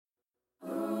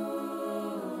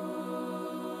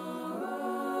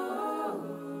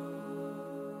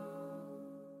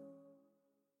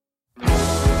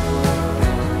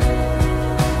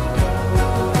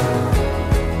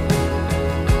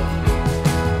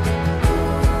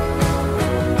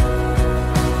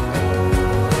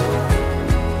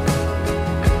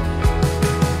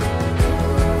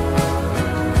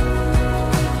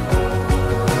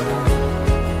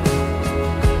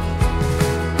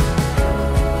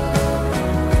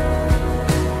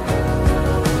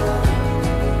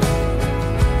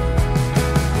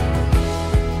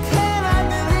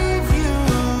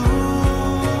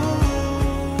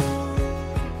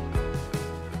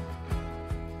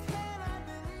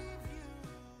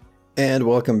And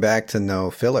welcome back to No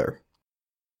Filler,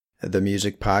 the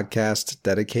music podcast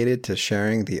dedicated to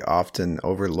sharing the often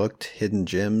overlooked hidden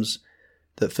gems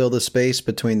that fill the space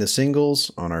between the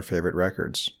singles on our favorite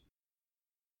records.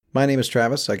 My name is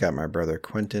Travis. I got my brother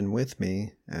Quentin with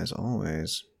me, as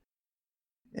always.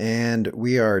 And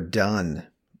we are done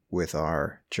with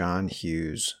our John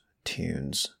Hughes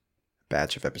Tunes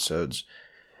batch of episodes,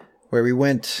 where we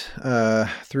went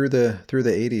through the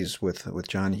 80s with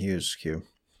John Hughes. Q.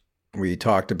 We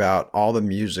talked about all the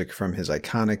music from his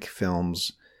iconic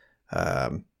films,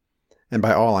 and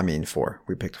by all I mean 4.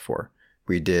 We picked 4.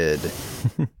 We did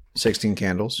 16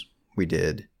 Candles. We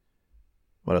did,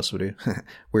 what else would we do?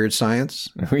 Weird Science.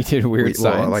 We did Weird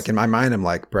Science. Well, like in my mind, I'm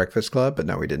like Breakfast Club, but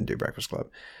no, we didn't do Breakfast Club.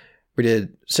 We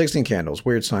did 16 Candles,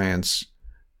 Weird Science.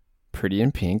 Pretty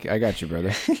in Pink. I got you,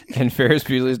 brother. And Ferris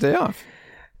Bueller's Day Off.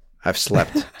 I've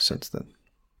slept since then.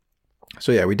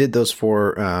 So yeah, we did those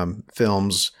 4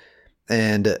 films.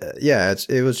 And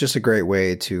it was just a great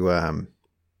way to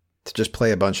just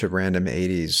play a bunch of random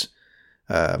 80s,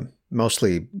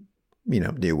 mostly,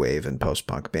 new wave and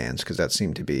post-punk bands, because that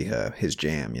seemed to be his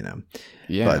jam,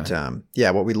 Yeah.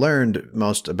 But what we learned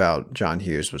most about John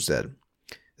Hughes was that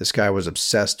this guy was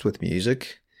obsessed with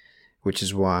music, which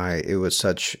is why it was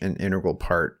such an integral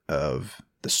part of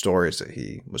the stories that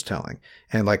he was telling.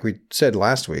 And like we said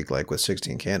last week, like with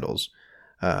 16 Candles,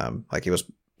 like it was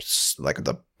like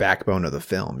the backbone of the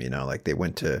film, like they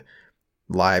went to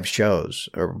live shows,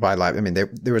 or by live, I mean,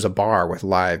 there was a bar with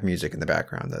live music in the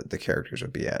background that the characters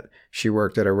would be at. She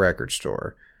worked at a record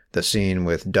store. The scene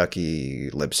with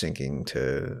Ducky lip syncing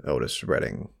to Otis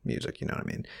Redding music, you know what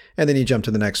I mean? And then you jump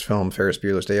to the next film, Ferris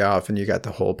Bueller's Day Off, and you got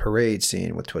the whole parade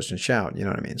scene with Twist and Shout, you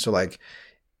know what I mean? So like,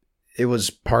 it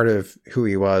was part of who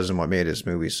he was and what made his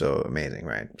movie so amazing,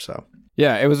 right? So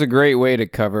yeah, it was a great way to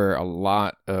cover a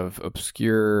lot of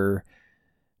obscure,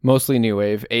 mostly new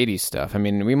wave 80s stuff. I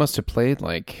mean, we must have played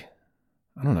like,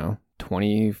 I don't know,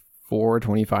 24,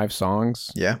 25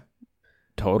 songs. Yeah.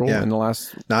 Total in the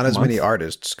last Not as month. many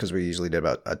artists, because we usually did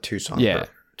about 2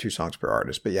 songs per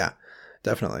artist. But yeah,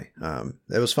 definitely.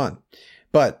 It was fun.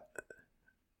 But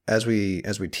as we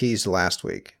teased last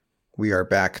week, we are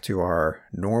back to our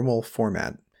normal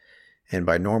format. And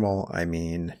by normal, I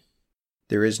mean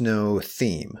there is no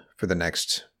theme for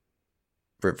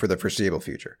the foreseeable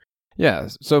future. Yeah.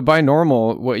 So by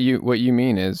normal, what you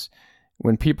mean is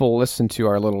when people listen to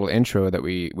our little intro that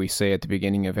we say at the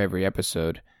beginning of every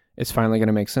episode, it's finally going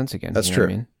to make sense again. That's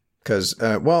true. Because,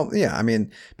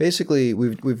 basically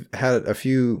we've had a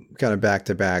few kind of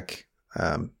back-to-back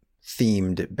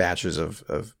themed batches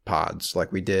of pods.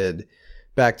 Like we did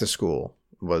Back to School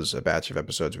was a batch of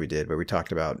episodes we did where we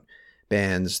talked about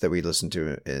bands that we listened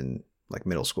to in like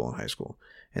middle school and high school.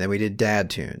 And then we did Dad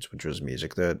Tunes, which was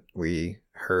music that we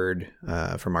heard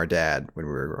from our dad when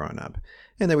we were growing up.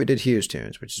 And then we did Hughes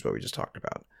Tunes, which is what we just talked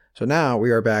about. So now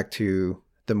we are back to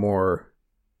the more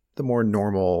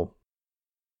normal,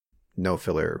 no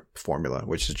filler formula,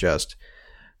 which is just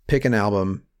pick an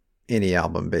album, any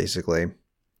album basically,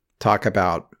 talk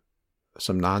about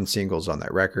some non-singles on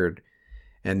that record,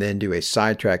 and then do a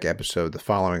sidetrack episode the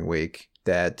following week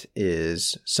that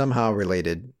is somehow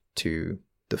related to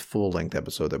the full-length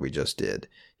episode that we just did.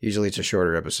 Usually it's a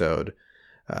shorter episode.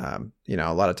 A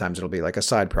lot of times it'll be like a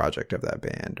side project of that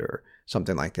band or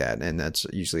something like that, and that's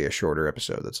usually a shorter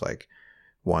episode that's like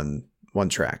one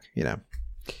track,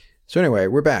 So anyway,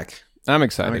 we're back. I'm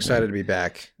excited to be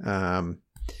back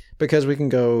because we can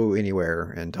go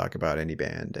anywhere and talk about any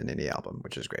band and any album,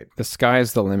 which is great. The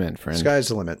sky's the limit, friend. Sky's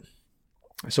the limit.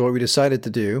 So what we decided to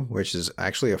do, which is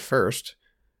actually a first,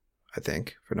 I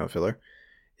think, for No Filler,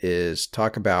 is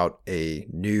talk about a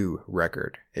new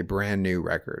record, a brand new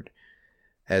record,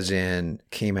 as in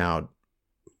came out,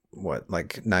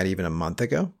 like not even a month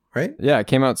ago, right? Yeah, it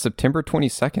came out September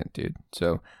 22nd, dude.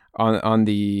 So on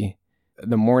the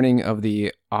morning of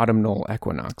the autumnal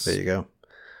equinox. There you go.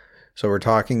 So we're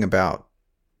talking about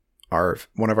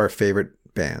one of our favorite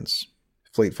bands,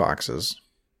 Fleet Foxes,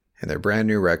 and their brand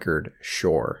new record,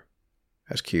 Shore,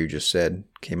 as Q just said,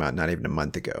 came out not even a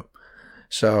month ago.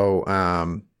 So,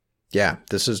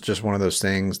 this is just one of those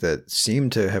things that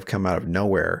seemed to have come out of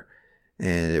nowhere.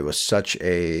 And it was such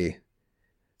a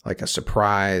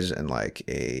surprise and like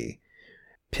a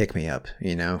pick me up,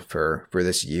 for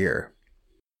this year.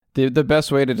 The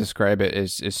best way to describe it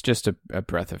is it's just a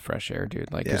breath of fresh air,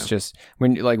 dude. Like It's just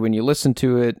when you listen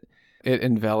to it, it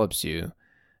envelops you.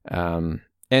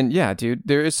 And yeah, dude,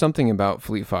 there is something about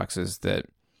Fleet Foxes that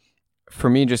for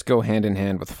me just go hand in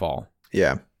hand with fall.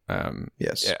 Yeah.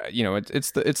 Yes. Yeah,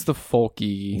 it's the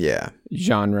folky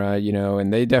genre,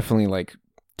 and they definitely like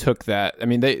took that. I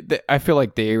mean, they I feel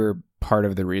like they were part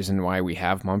of the reason why we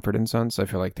have Mumford and Sons. I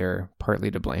feel like they're partly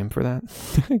to blame for that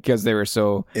because they were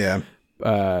so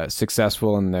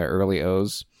successful in the early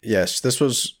O's. Yes, this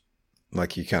was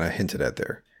like you kind of hinted at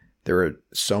there. There were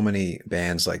so many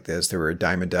bands like this. There were a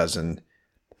dime a dozen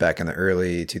back in the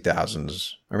early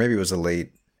 2000s, or maybe it was the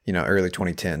late, early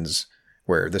 2010s,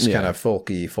 where this kind of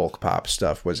folky, folk pop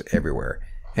stuff was everywhere.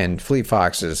 And Fleet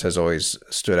Foxes has always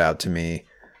stood out to me,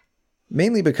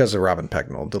 mainly because of Robin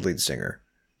Pecknold, the lead singer.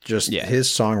 Just his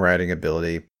songwriting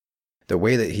ability, the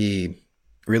way that he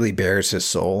really bears his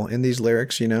soul in these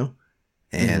lyrics,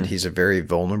 and he's a very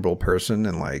vulnerable person,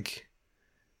 and like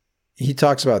he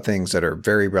talks about things that are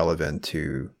very relevant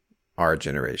to our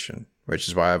generation, which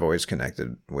is why I've always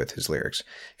connected with his lyrics.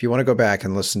 If you want to go back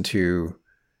and listen to,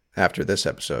 after this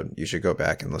episode, you should go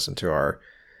back and listen to our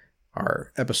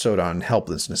episode on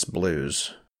Helplessness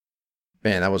Blues.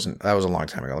 Man, that was a long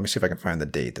time ago. Let me see if I can find the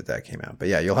date that came out. But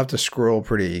yeah, you'll have to scroll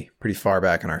pretty far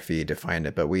back in our feed to find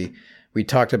it. But we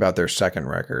talked about their second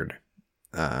record,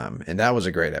 and that was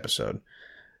a great episode.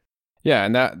 Yeah,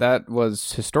 and that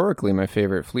was historically my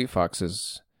favorite Fleet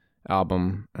Foxes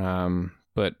album.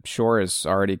 But Shore is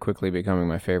already quickly becoming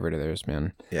my favorite of theirs,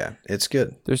 man. Yeah, it's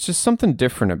good. There's just something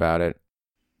different about it.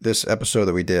 This episode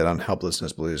that we did on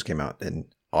Helplessness Blues came out in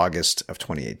August of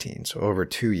 2018. So over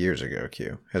 2 years ago,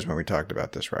 Q, is when we talked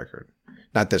about this record.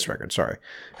 Not this record, sorry.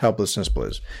 Helplessness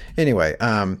Blues. Anyway,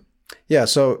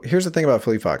 so here's the thing about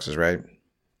Fleet Foxes, right?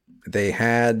 They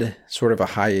had sort of a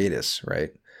hiatus,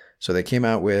 right? So they came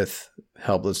out with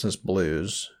Helplessness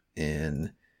Blues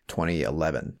in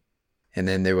 2011. And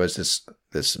then there was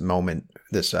this moment,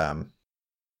 this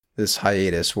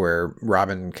hiatus where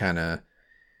Robin kind of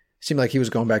seemed like he was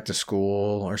going back to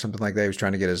school or something like that. He was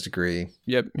trying to get his degree.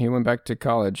 Yep, he went back to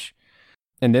college.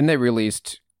 And then they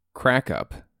released Crack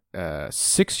Up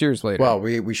 6 years later. Well,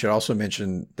 we should also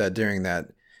mention that during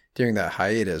that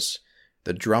hiatus,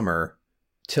 the drummer,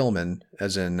 Tillman,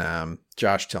 as in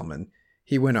Josh Tillman,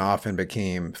 he went off and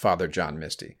became Father John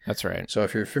Misty. That's right. So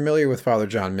if you're familiar with Father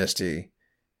John Misty,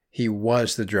 he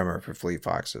was the drummer for Fleet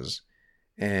Foxes.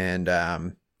 And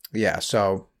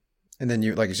and then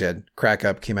like you said, Crack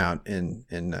Up came out in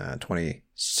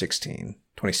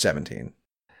 2017.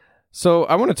 So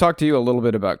I want to talk to you a little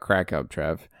bit about Crack Up,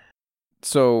 Trev.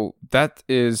 So that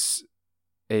is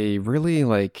a really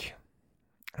I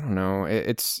don't know,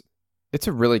 it's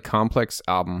a really complex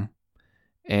album,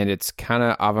 and it's kind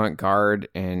of avant-garde,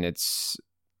 and it's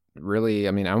really,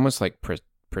 almost like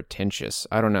pretentious.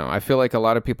 I don't know. I feel like a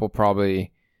lot of people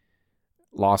probably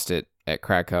lost it at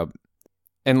Crack Up.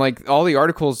 And like all the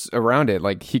articles around it,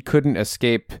 like he couldn't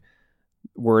escape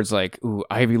words like, ooh,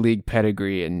 Ivy League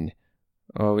pedigree, and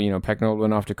Pecknold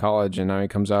went off to college and now he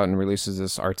comes out and releases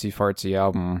this artsy fartsy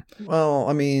album. Well,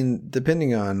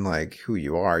 depending on like who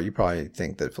you are, you probably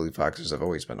think that Fleet Foxes have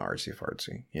always been artsy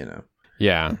fartsy,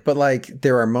 Yeah. But like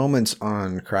there are moments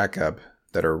on Crack Up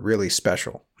that are really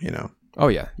special, Oh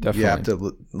yeah, definitely. You have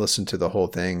to listen to the whole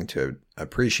thing to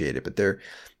appreciate it. But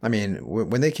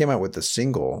when they came out with the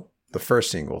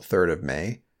first single, 3rd of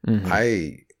May,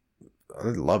 I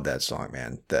love that song,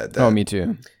 man. Me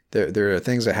too. There are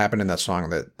things that happen in that song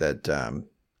that the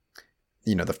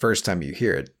first time you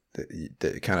hear it,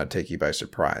 that kind of take you by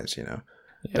surprise,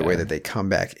 the way that they come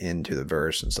back into the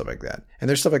verse and stuff like that. And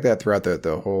there's stuff like that throughout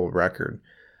the whole record.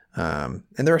 And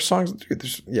there are songs,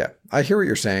 I hear what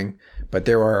you're saying, but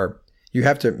you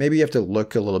have to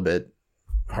look a little bit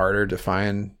harder to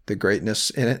find the greatness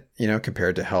in it,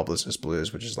 compared to Helplessness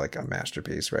Blues, which is like a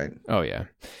masterpiece, right? Oh yeah.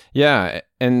 Yeah.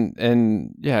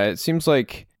 And yeah, it seems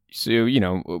like,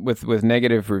 so, with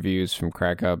negative reviews from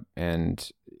Crack Up and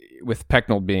with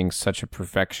Pecknold being such a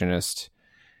perfectionist,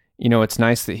 it's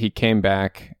nice that he came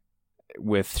back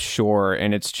with Shore,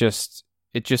 and it just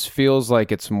feels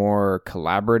like it's more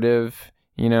collaborative,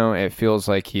 it feels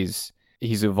like he's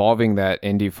evolving that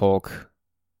indie folk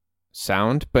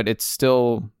sound, but it's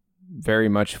still very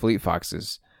much Fleet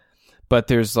Foxes. But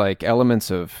there's like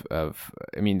elements of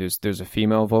there's a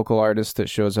female vocal artist that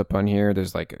shows up on here.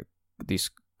 There's like these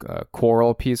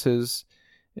choral pieces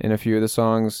in a few of the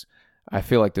songs. I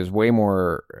feel like there's way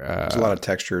more there's a lot of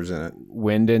textures in it.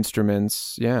 Wind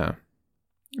instruments. Yeah.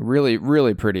 Really,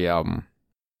 really pretty album.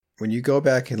 When you go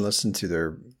back and listen to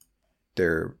their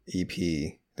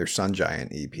EP, their Sun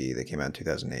Giant EP that came out in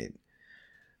 2008,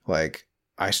 like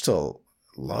I still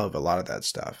love a lot of that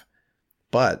stuff.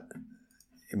 But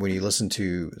when you listen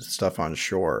to stuff on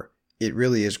Shore, it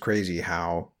really is crazy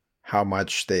how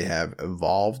much they have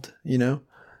evolved, It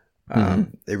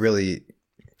really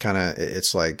kind of,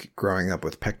 it's like growing up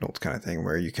with Pecknold kind of thing,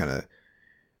 where you kind of,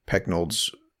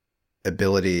 Pecknold's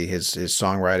ability, his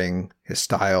songwriting, his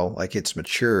style, like it's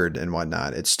matured and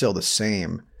whatnot. It's still the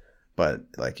same, but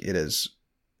like it has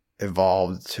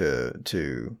evolved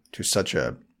to such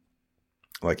a,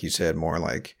 like you said, more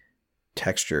like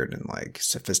textured and like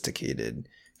sophisticated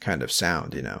kind of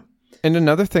sound, you know. And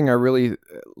another thing I really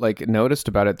like noticed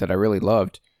about it that I really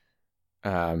loved,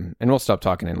 and we'll stop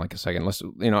talking in like a second.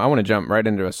 I want to jump right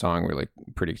into a song really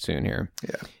pretty soon here.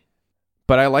 Yeah.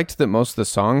 But I liked that most of the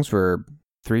songs were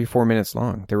 3-4 minutes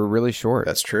long. They were really short.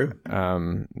 That's true.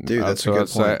 Dude, that's a good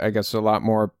point. I guess a lot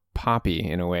more poppy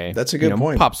in a way. That's a good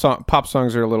point. Pop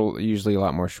songs are usually a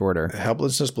lot more shorter.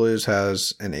 Helplessness Blues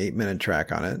has an 8-minute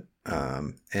track on it.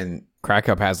 And Crack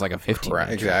Up has like a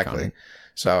 15-minute exactly. track on it.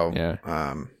 So,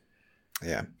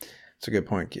 yeah, it's a good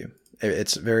point, Q.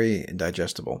 It's very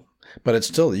digestible, but it's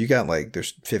still, you got like,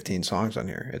 there's 15 songs on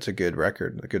here. It's a good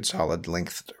record, a good solid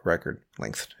lengthed record.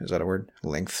 Lengthed, is that a word?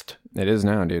 Lengthed. It is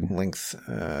now, dude. Length,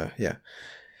 yeah.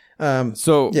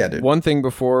 Dude. One thing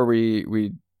before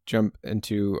we jump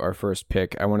into our first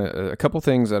pick, I want to, a couple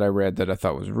things that I read that I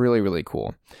thought was really, really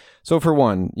cool. So for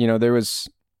one, there was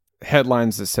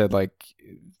headlines that said like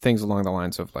things along the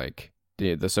lines of like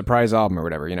the surprise album or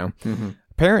whatever, Mm-hmm.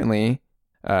 Apparently,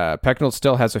 Pecknold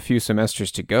still has a few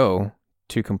semesters to go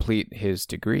to complete his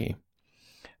degree,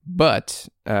 but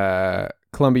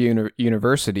Columbia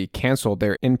University canceled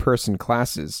their in-person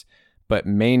classes, but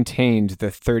maintained the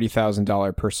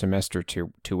 $30,000 per semester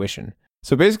tuition.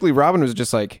 So basically, Robin was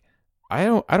just like, I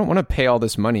don't want to pay all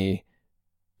this money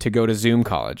to go to Zoom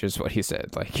college, is what he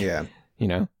said. Like, yeah,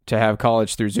 to have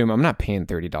college through Zoom, I'm not paying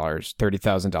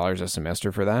 $30,000 a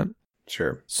semester for that.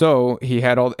 Sure. So he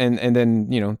had all, and then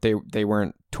they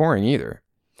weren't touring either,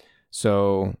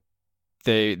 so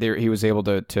he was able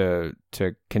to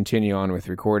continue on with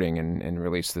recording and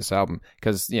release this album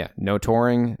because no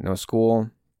touring, no school,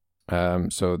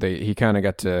 so he kind of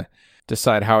got to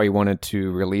decide how he wanted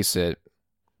to release it,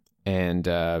 and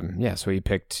so he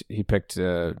picked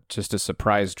just a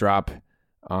surprise drop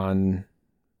on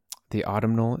the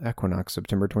autumnal equinox,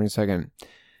 September 22nd.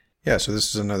 Yeah, so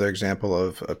this is another example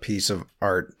of a piece of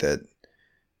art that,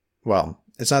 well,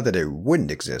 it's not that it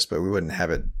wouldn't exist, but we wouldn't have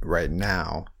it right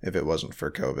now if it wasn't for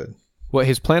COVID. Well,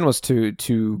 his plan was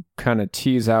to kind of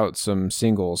tease out some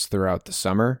singles throughout the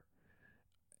summer,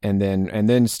 and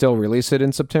then still release it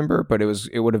in September, but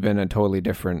it would have been a totally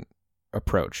different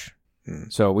approach.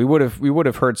 So we would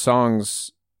have heard songs,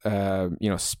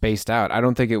 spaced out. I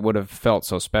don't think it would have felt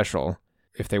so special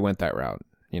if they went that route.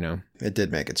 It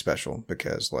did make it special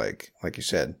because, like you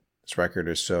said, this record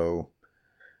is so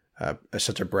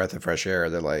such a breath of fresh air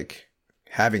that like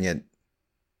having it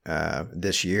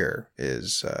this year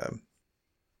is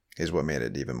what made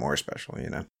it even more special.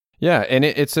 Yeah, and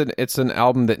it's an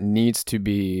album that needs to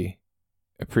be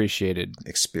appreciated,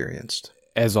 experienced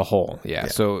as a whole. Yeah.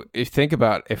 So if you think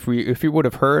about if we would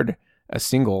have heard a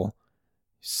single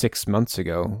 6 months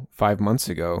ago, 5 months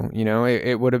ago,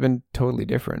 it would have been totally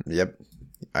different. Yep.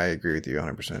 I agree with you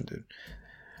 100%, dude.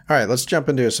 All right, let's jump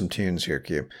into some tunes here,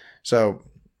 Q. So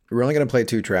we're only going to play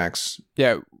 2 tracks.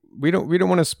 Yeah, we don't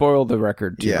want to spoil the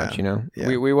record too much, Yeah.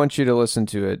 We want you to listen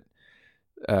to it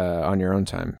on your own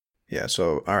time. Yeah,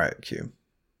 so all right, Q.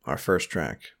 Our first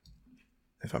track,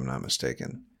 if I'm not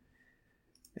mistaken.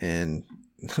 And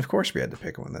of course we had to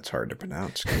pick one that's hard to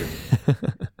pronounce. May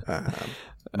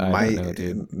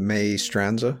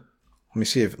Stranza. Let me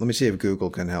see if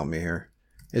Google can help me here.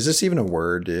 Is this even a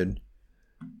word, dude?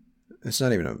 It's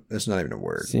not even a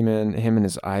word. See, man, him and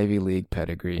his Ivy League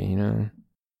pedigree,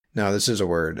 No, this is a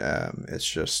word. It's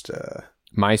just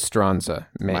Maestranza.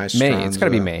 May. Maestranza. May. It's got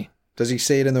to be May. Does he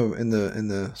say it in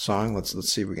the song? Let's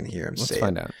see if we can hear him say it. Let's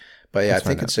find out. But yeah, I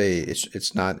think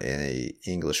it's not a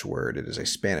English word. It is a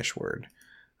Spanish word.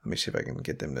 Let me see if I can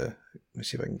get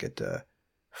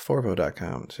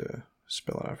Forvo.com to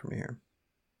spell it out for me here.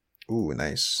 Ooh,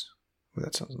 nice. Ooh,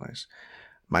 that sounds nice.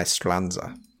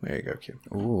 Maestranza. There you go, Q.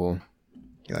 Ooh.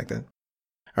 You like that?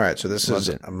 All right, so this is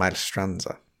a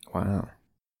Maestranza. Wow.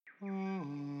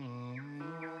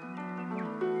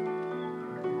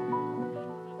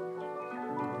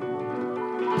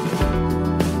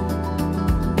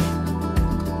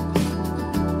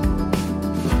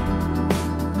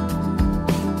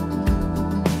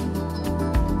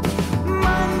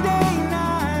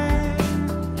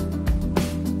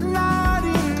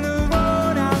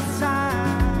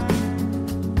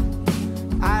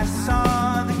 I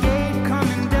saw the gate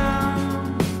coming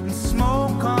down and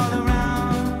smoke all around.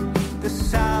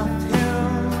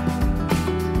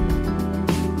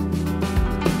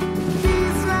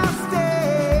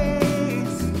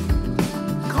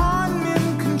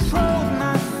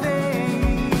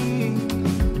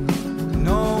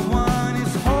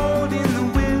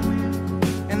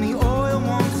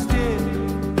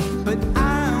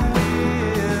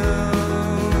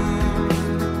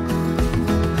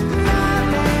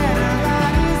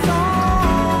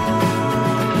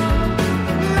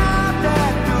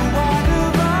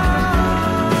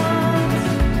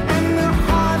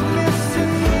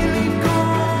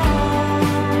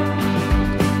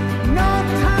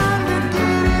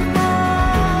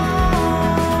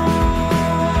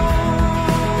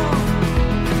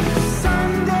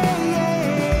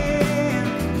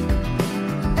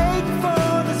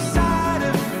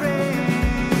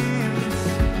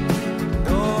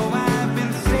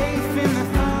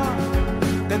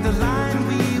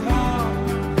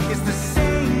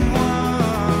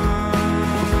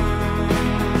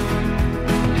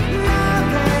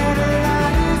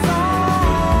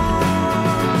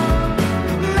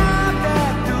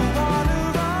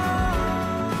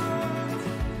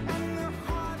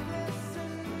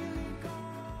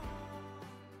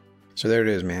 So there it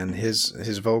is, man.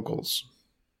 His vocals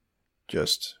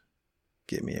just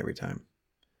get me every time.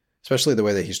 Especially the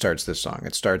way that he starts this song.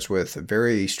 It starts with a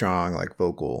very strong like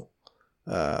vocal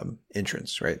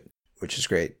entrance, right? Which is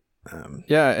great.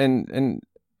 Yeah, and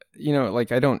you know,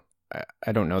 like I don't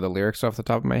know the lyrics off the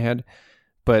top of my head,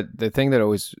 but the thing that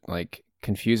always like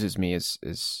confuses me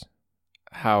is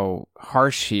how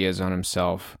harsh he is on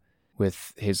himself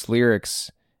with his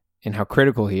lyrics and how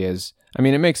critical he is. I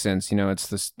mean, it makes sense, you know, it's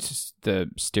the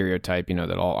stereotype, you know,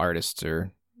 that all artists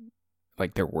are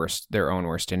like their own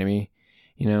worst enemy,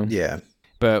 you know? Yeah.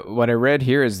 But what I read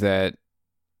here is that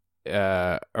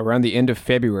around the end of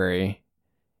February,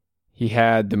 he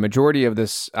had the majority of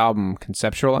this album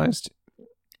conceptualized,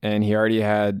 and he already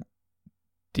had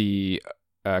the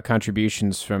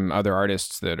contributions from other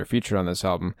artists that are featured on this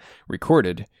album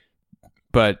recorded,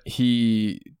 but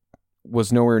he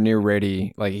was nowhere near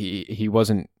ready. Like he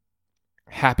wasn't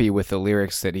happy with the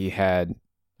lyrics that he had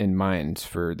in mind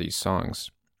for these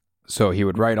songs. So he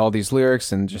would write all these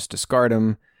lyrics and just discard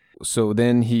them. So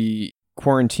then he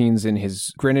quarantines in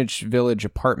his Greenwich Village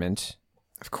apartment.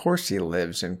 Of course he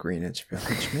lives in Greenwich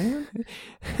Village, man.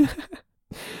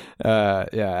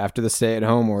 After the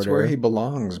stay-at-home order. It's where he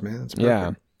belongs, man. It's perfect.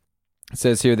 Yeah. It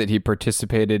says here that he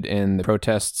participated in the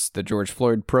protests, the George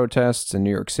Floyd protests in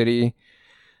New York City.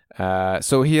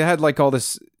 So he had like all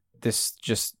this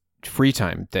just free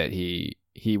time that he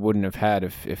wouldn't have had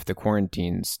if the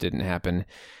quarantines didn't happen.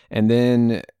 And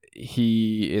then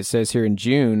it says here in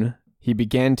June, he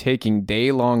began taking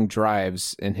day-long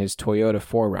drives in his Toyota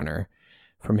 4Runner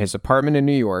from his apartment in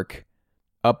New York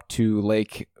up to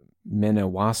Lake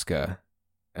Minnewaska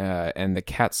and the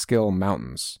Catskill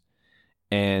Mountains.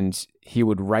 And he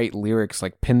would write lyrics,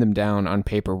 like pin them down on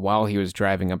paper while he was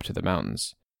driving up to the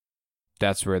mountains.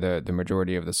 That's where the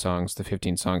majority of the songs, the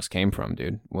 15 songs, came from,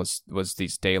 dude, was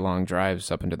these day-long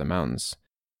drives up into the mountains.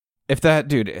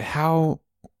 How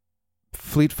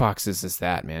Fleet Foxes is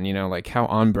that, man? You know, like how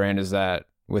on brand is that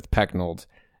with Pecknold,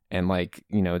 and like,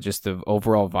 you know, just the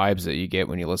overall vibes that you get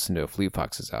when you listen to a Fleet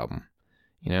Foxes album.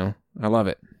 You know, I love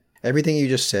it. Everything you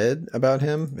just said about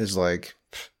him is like,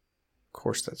 of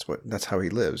course, that's how he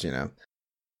lives. You know,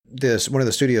 one of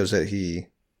the studios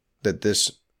that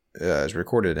this is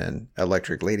recorded in,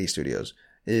 Electric Lady Studios,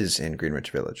 is in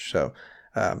Greenwich Village. So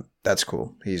that's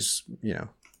cool. He's, you know,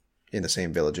 in the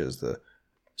same village as the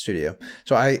studio.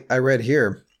 So I read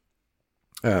here,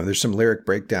 there's some lyric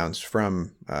breakdowns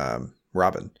from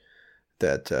Robin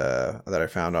that I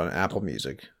found on Apple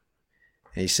Music.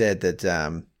 And he said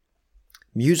that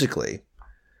musically,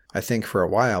 I think for a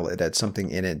while it had something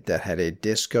in it that had a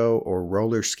disco or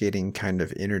roller skating kind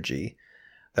of energy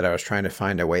that I was trying to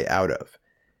find a way out of.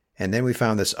 And then we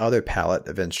found this other palette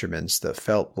of instruments that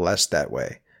felt less that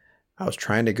way. I was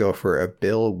trying to go for a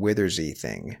Bill Withersy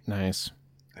thing. Nice.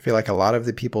 I feel like a lot of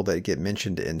the people that get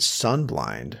mentioned in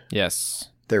Sunblind, yes,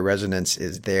 their resonance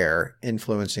is there,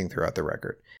 influencing throughout the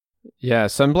record. Yeah,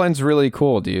 Sunblind's really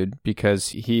cool, dude, because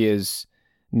he is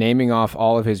naming off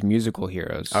all of his musical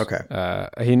heroes. Okay.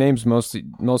 He names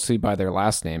mostly by their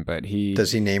last name, but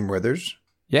Does he name Withers?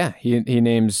 Yeah, he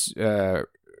names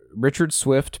Richard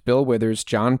Swift, Bill Withers,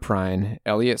 John Prine,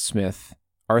 Elliott Smith,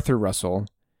 Arthur Russell,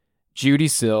 Judy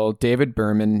Sill, David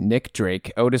Berman, Nick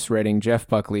Drake, Otis Redding, Jeff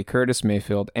Buckley, Curtis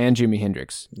Mayfield, and Jimi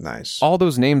Hendrix. Nice. All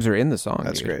those names are in the song.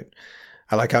 That's dude. Great.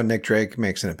 I like how Nick Drake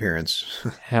makes an appearance.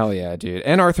 Hell yeah, dude.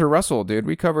 And Arthur Russell, dude.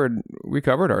 We covered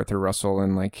Arthur Russell,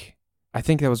 and like I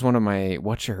think that was one of my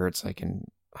Whatcha-Hurts, like in,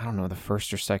 I don't know, the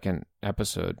first or second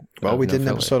episode. Well, we did an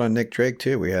episode on Nick Drake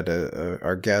too. We had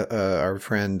our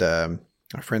friend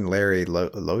Larry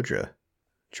Lodra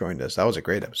joined us. That was a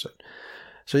great episode.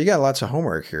 So you got lots of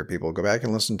homework here, people. Go back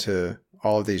and listen to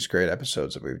all of these great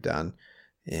episodes that we've done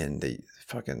in the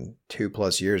fucking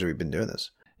 2+ years we've been doing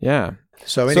this. Yeah.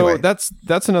 So anyway,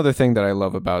 that's another thing that I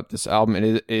love about this album.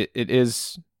 It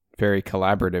is very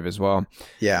collaborative as well.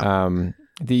 Yeah.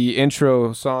 The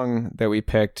intro song that we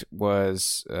picked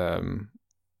was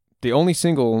the only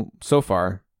single so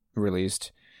far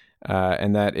released,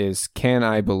 and that is "Can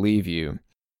I Believe You?"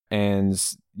 And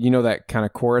you know that kind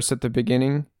of chorus at the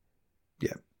beginning?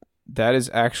 Yeah. That is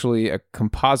actually a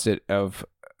composite of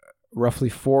roughly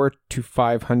 400 to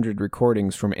 500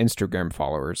 recordings from Instagram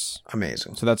followers.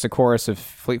 Amazing. So that's a chorus of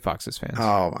Fleet Foxes fans.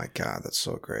 Oh my God, that's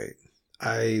so great.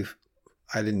 I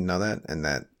didn't know that, and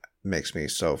that makes me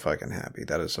so fucking happy.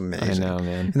 That is amazing. I know,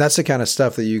 man. And that's the kind of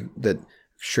stuff that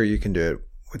sure you can do it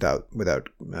without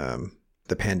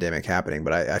the pandemic happening,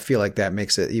 but I feel like that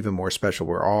makes it even more special.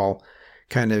 We're all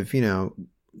kind of, you know,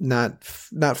 not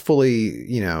fully,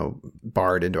 you know,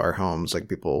 barred into our homes. Like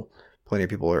plenty of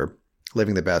people are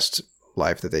living the best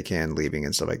life that they can, leaving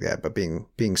and stuff like that, but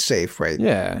being safe, right?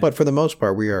 Yeah. But for the most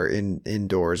part, we are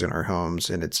indoors in our homes,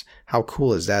 and it's how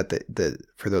cool is that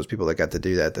for those people that got to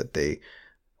do that they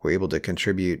were able to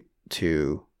contribute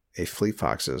to a Fleet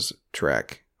Foxes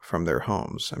track from their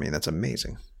homes. I mean, that's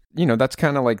amazing. That's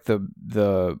kind of like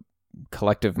the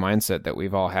collective mindset that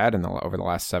we've all had over the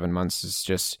last 7 months, is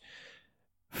just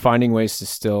finding ways to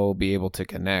still be able to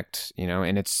connect,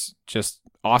 and it's just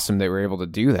awesome that we're able to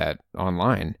do that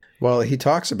online. Well, he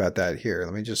talks about that here.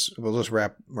 We'll just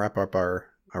wrap up our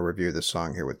review of the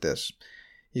song here with this.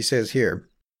 He says here,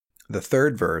 the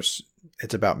third verse,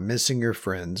 it's about missing your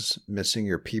friends, missing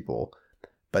your people,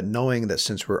 but knowing that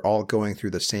since we're all going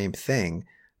through the same thing,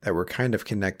 that we're kind of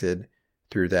connected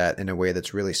through that in a way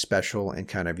that's really special and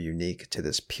kind of unique to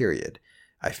this period.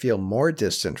 I feel more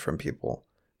distant from people,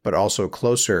 but also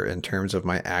closer in terms of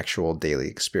my actual daily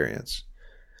experience.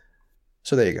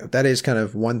 So there you go. That is kind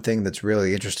of one thing that's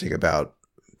really interesting about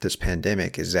this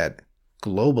pandemic, is that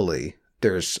globally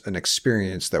there's an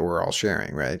experience that we're all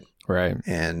sharing, right? Right.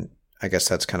 And I guess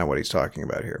that's kind of what he's talking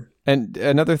about here. And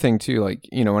another thing too, like,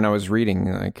 when I was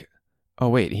reading, like, oh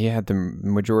wait, he had the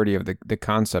majority of the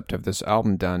concept of this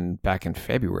album done back in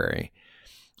February.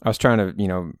 I was trying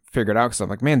to, figure it out, because I'm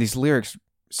like, man, these lyrics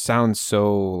sound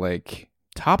so like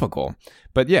topical.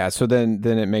 But yeah, so then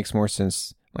it makes more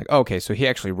sense. Like, okay, so he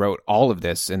actually wrote all of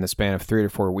this in the span of 3 to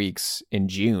 4 weeks in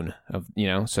June of,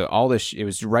 so all this, it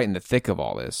was right in the thick of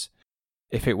all this.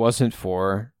 If it wasn't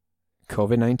for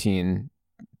COVID-19,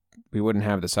 we wouldn't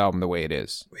have this album the way it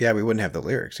is. Yeah, we wouldn't have the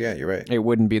lyrics. Yeah, you're right. It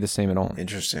wouldn't be the same at all.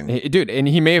 Interesting. Dude, and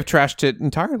he may have trashed it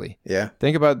entirely. Yeah.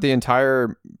 Think about the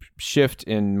entire shift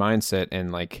in mindset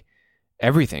and like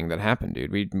everything that happened,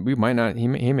 dude. We might not, he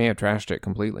may have trashed it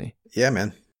completely. Yeah,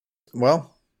 man.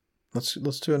 Well,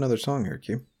 let's do another song here,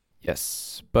 Q.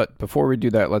 Yes, but before we do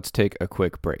that, let's take a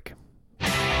quick break.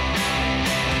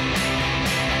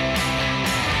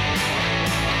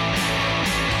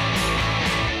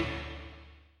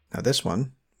 Now this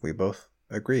one, we both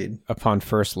agreed. Upon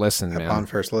first listen, man. Upon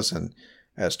first listen,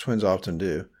 as twins often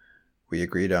do, we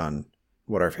agreed on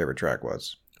what our favorite track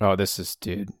was. Oh, this is,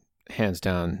 dude, hands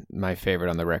down my favorite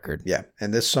on the record. Yeah,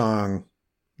 and this song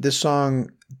is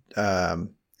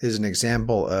an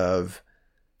example of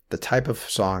the type of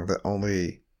song that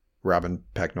only Robin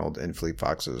Pecknold and Fleet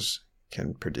Foxes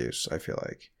can produce, I feel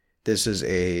like. This is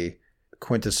a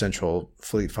quintessential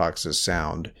Fleet Foxes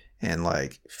sound and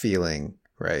like feeling,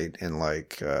 right? And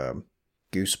like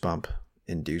goosebump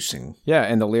inducing. Yeah,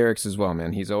 and the lyrics as well,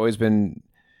 man. He's always been,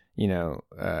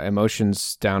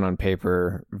 emotions down on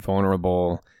paper,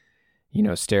 vulnerable,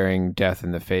 staring death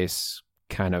in the face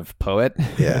kind of poet.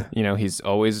 Yeah. He's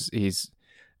always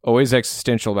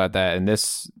existential about that, and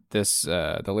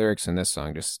the lyrics in this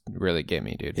song just really get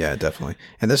me, dude. Yeah, definitely.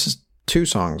 And this is 2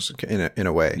 songs in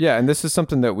a way. Yeah, and this is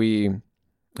something that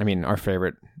our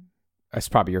favorite, it's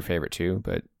probably your favorite too,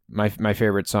 but my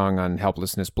favorite song on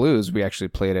Helplessness Blues, we actually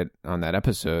played it on that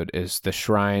episode, is The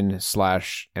Shrine /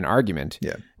 An Argument.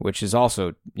 Yeah. Which is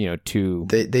also, 2.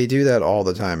 They do that all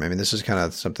the time. I mean, this is kind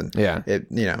of something. Yeah.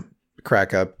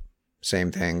 Crack Up,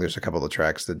 same thing. There's a couple of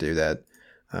tracks that do that.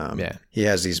 Yeah. He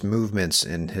has these movements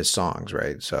in his songs,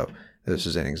 right? So this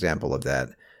is an example of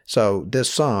that. So this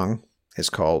song is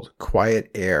called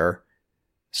Quiet Air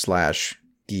 /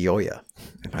 Gioia.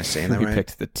 Am I saying that right? We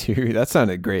picked the 2. That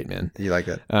sounded great, man. You like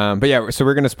that? But yeah, so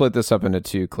we're going to split this up into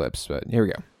 2 clips, but here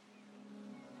we go.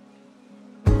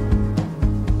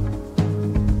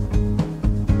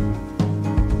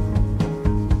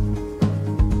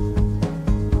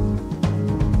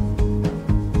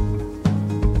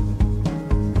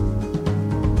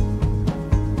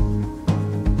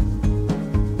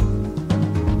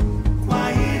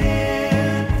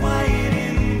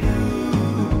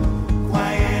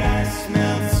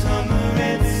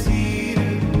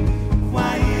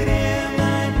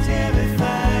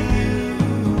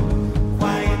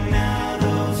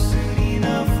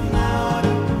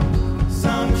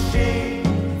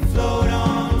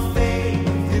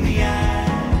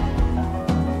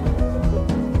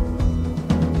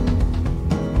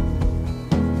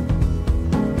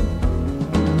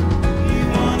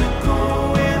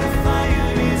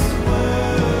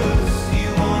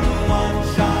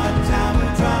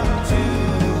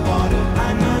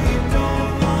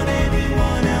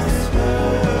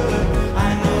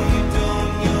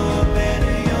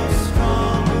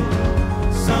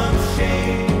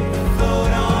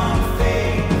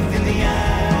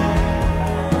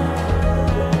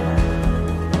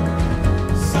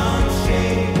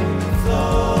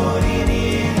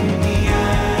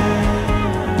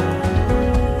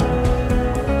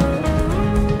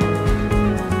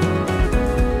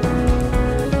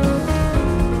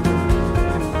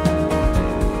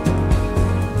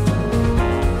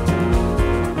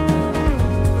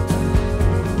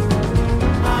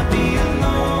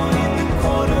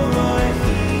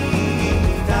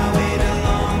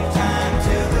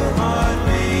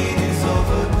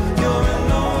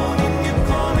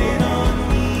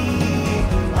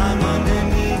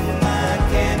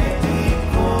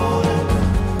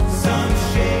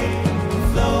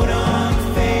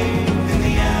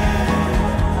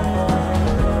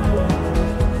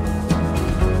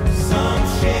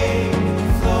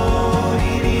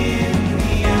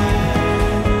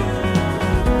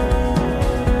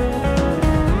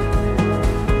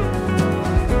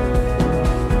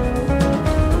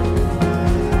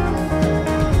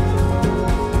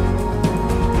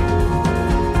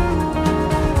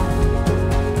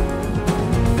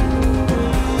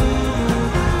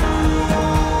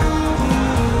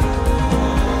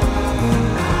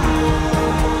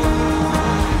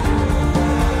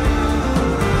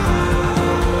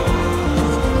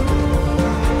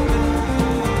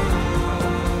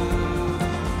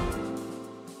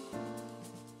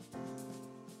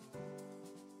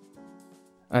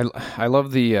 I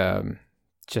love the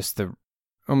just the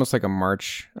almost like a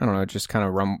march. I don't know, it just kind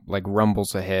of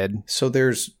rumbles ahead. So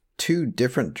there's 2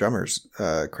 different drummers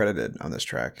credited on this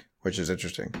track, which is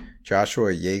interesting.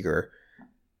 Joshua Yeager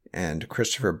and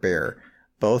Christopher Bear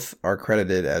both are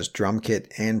credited as drum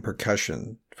kit and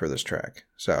percussion for this track.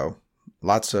 So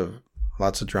lots of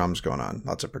drums going on,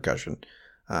 lots of percussion.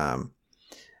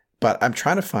 But I'm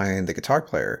trying to find the guitar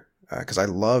player because I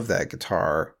love that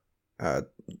guitar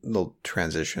little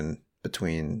transition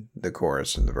between the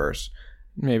chorus and the verse.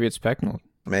 Maybe it's Pecknold.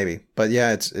 Maybe, but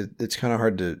yeah, it's kind of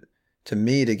hard to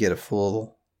me to get a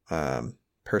full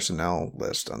personnel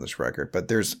list on this record. But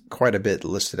there's quite a bit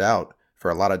listed out for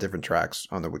a lot of different tracks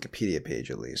on the Wikipedia page,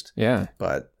 at least. Yeah.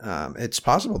 But it's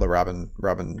possible that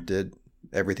Robin did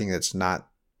everything that's not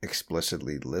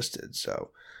explicitly listed.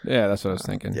 So yeah, that's what I was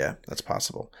thinking. Yeah, that's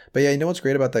possible. But yeah, you know what's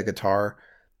great about that guitar?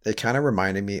 It kind of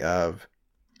reminded me of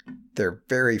their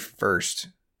very first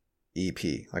EP.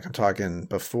 Like I'm talking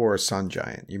before Sun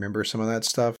Giant. You remember some of that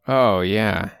stuff? Oh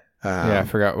yeah. Yeah, I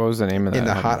forgot what was the name of that. In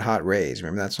the Hot Rays.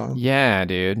 Remember that song? Yeah,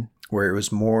 dude. Where it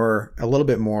was a little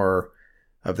bit more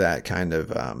of that kind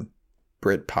of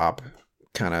Brit pop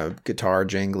kind of guitar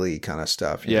jangly kind of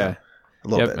stuff. Yeah. A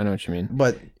little bit. I know what you mean.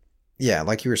 But yeah,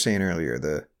 like you were saying earlier,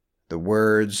 the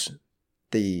words,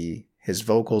 his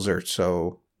vocals are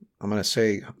so, I'm going to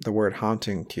say the word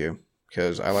haunting, Q,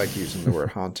 because I like using the word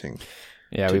haunting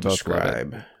to we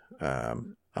describe a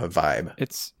vibe.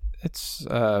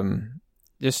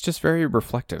 It's just very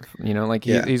reflective, you know, like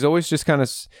he's always just kind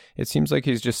of, it seems like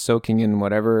he's just soaking in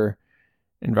whatever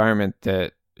environment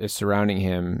that is surrounding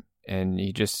him, and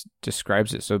he just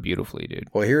describes it so beautifully, dude.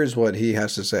 Well, here's what he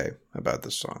has to say about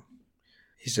this song.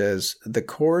 He says, the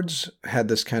chords had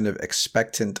this kind of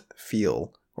expectant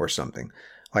feel or something,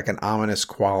 like an ominous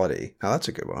quality. Now, that's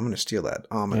a good one. I'm going to steal that.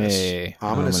 Ominous. Hey,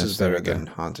 ominous is better than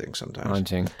haunting sometimes.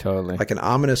 Haunting, totally. Like an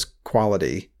ominous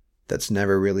quality that's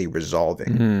never really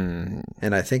resolving. Mm.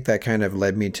 And I think that kind of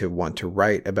led me to want to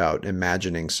write about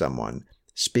imagining someone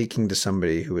speaking to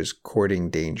somebody who is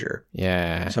courting danger.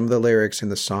 Yeah. Some of the lyrics in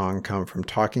the song come from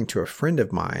talking to a friend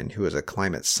of mine who is a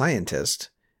climate scientist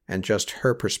and just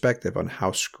her perspective on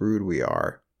how screwed we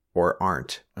are or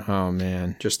aren't. Oh,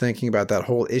 man. Just thinking about that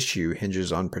whole issue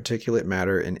hinges on particulate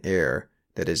matter in air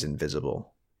that is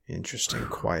invisible. Interesting.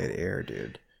 Quiet air,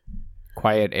 dude.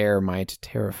 Quiet air might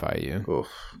terrify you. Oof.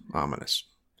 Ominous.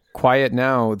 Quiet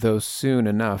now, though soon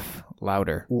enough,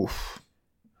 louder. Oof.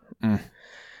 Mm.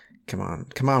 Come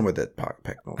on with it,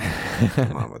 Pecknold.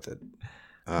 Come on with it.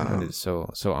 That is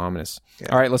so ominous. Yeah.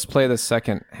 All right, let's play the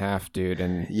second half, dude.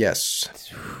 And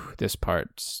yes, this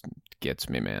part gets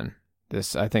me, man.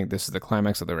 I think this is the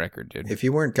climax of the record, dude. If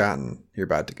you weren't gotten, you're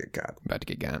about to get got. About to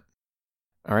get got.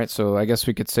 All right, so I guess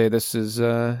we could say this is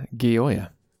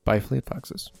Gioia by Fleet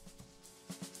Foxes.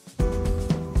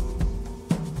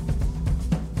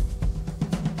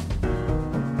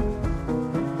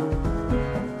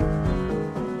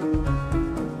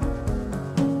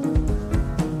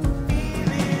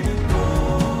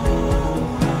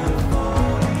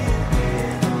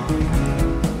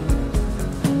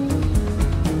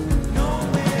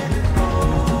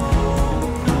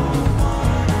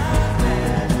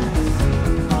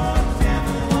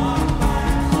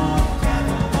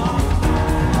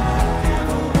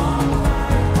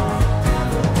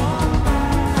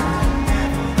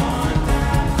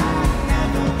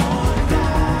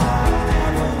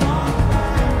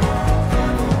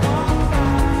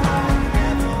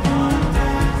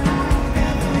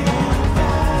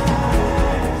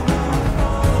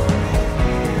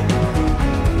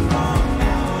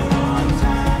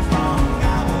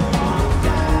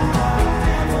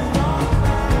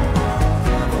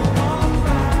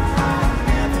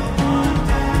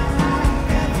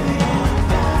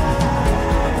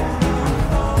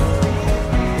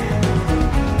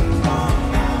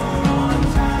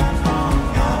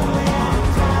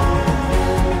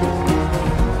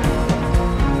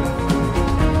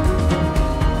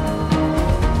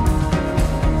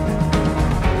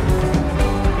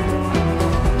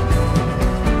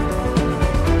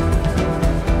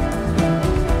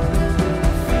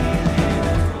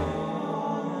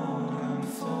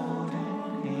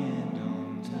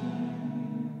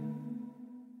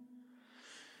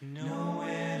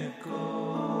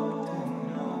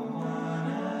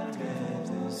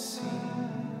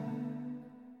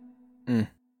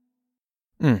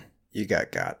 You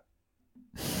got.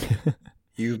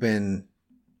 You've been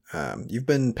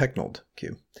Pecknold,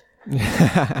 Q.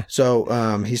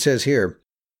 So he says here,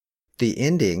 the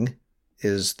ending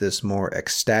is this more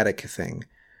ecstatic thing.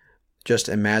 Just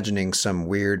imagining some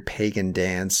weird pagan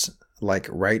dance like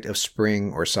Rite of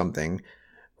Spring or something,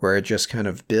 where it just kind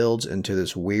of builds into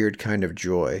this weird kind of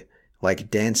joy,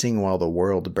 like dancing while the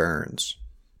world burns.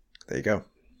 There you go.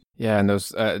 Yeah, and those,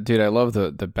 dude, I love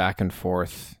the back and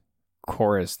forth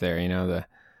chorus there, the,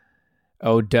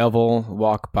 "Oh, devil,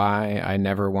 walk by, I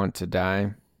never want to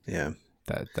die." Yeah.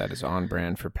 That is on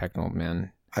brand for Pecknold,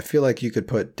 man. I feel like you could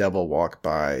put "Devil Walk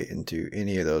By" into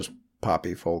any of those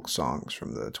poppy folk songs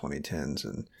from the 2010s,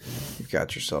 and you've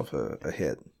got yourself a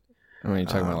hit. When you're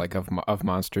talking about like of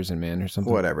Monsters and Men or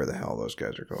something, whatever the hell those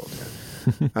guys are called.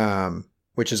 Yeah.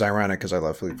 Which is ironic because I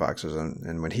love Fleet Foxes,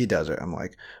 and when he does it, I'm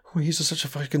like, oh, he's such a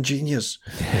fucking genius.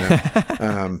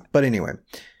 But anyway,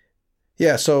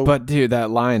 yeah. So, but dude, that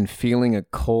line, "Feeling a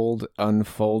cold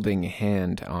unfolding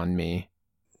hand on me."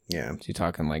 Yeah. Is he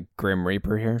talking like Grim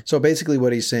Reaper here? So basically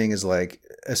what he's saying is like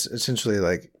essentially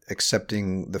like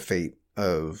accepting the fate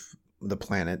of the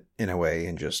planet in a way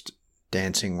and just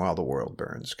dancing while the world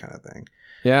burns kind of thing.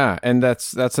 Yeah, and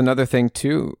that's another thing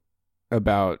too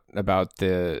about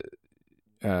the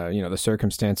the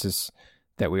circumstances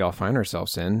that we all find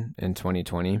ourselves in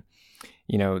 2020.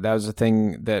 That was the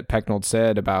thing that Pecknold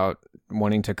said about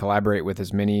wanting to collaborate with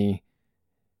as many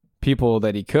people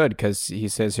that he could, because he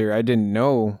says here, "I didn't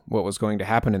know what was going to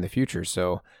happen in the future,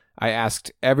 so I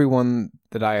asked everyone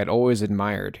that I had always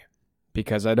admired,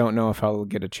 because I don't know if I'll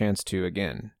get a chance to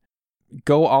again.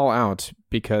 Go all out,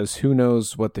 because who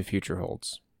knows what the future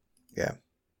holds." Yeah,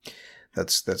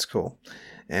 that's cool.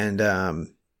 And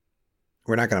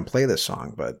we're not going to play this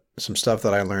song, but some stuff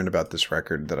that I learned about this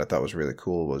record that I thought was really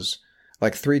cool was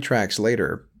like 3 tracks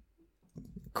later,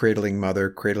 "Cradling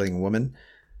Mother, Cradling Woman,"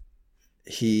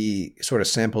 he sort of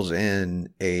samples in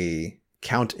a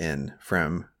count in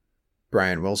from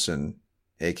Brian Wilson,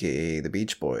 aka the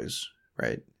Beach Boys,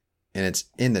 right? And it's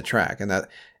in the track. And that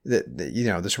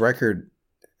this record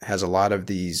has a lot of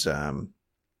these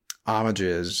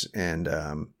homages and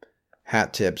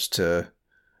hat tips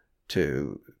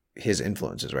to his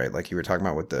influences, right? Like you were talking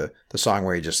about with the song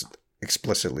where he just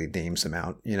explicitly names them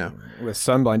out, With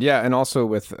Sunblind, yeah, and also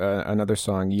with another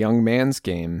song, "Young Man's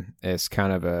Game," is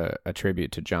kind of a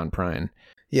tribute to John Prine.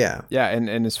 Yeah. Yeah,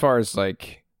 and as far as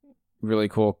like really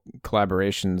cool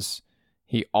collaborations,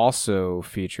 he also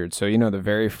featured, so the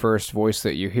very first voice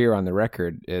that you hear on the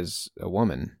record is a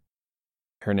woman.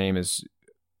 Her name is,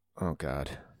 oh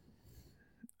god,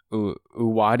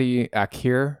 Uwadi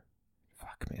Akir.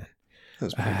 Fuck, man.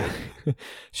 That's pretty good.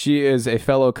 She is a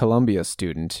fellow Columbia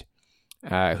student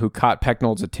who caught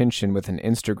Pecknold's attention with an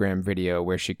Instagram video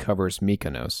where she covers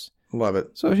Mykonos. Love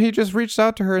it. So he just reached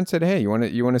out to her and said, "Hey, you want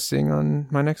to sing on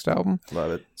my next album?"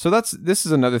 Love it. So this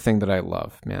is another thing that I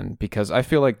love, man, because I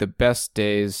feel like the best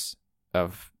days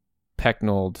of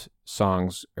Pecknold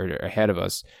songs are ahead of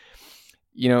us.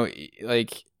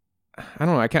 Like, I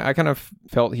don't know, I kind of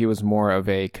felt he was more of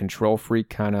a control freak,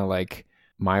 kind of like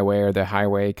My Way or the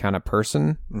Highway kind of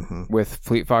person with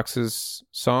Fleet Foxes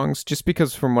songs, just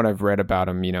because from what I've read about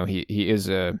him, he is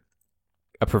a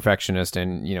perfectionist,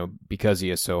 and because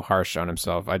he is so harsh on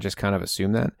himself, I just kind of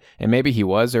assume that, and maybe he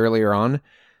was earlier on,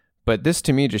 but this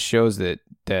to me just shows that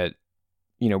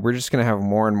we're just going to have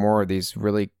more and more of these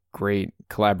really great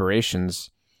collaborations,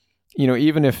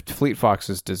 even if Fleet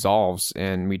Foxes dissolves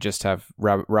and we just have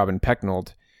Robin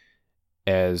Pecknold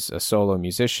as a solo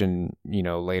musician,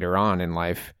 later on in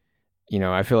life,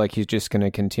 I feel like he's just going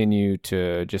to continue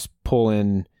to just pull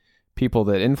in people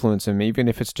that influence him, even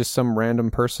if it's just some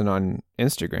random person on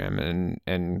Instagram,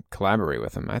 and collaborate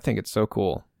with him. I think it's so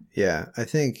cool. Yeah, I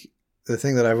think the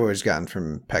thing that I've always gotten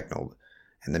from Pecknold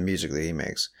and the music that he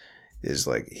makes is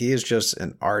like he is just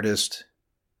an artist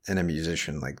and a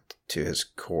musician, like to his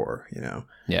core,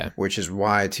 Yeah. Which is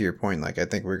why, to your point, like I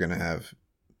think we're going to have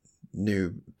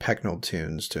new Pecknold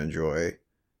tunes to enjoy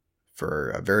for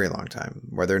a very long time,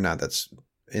 whether or not that's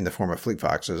in the form of Fleet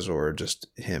Foxes or just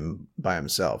him by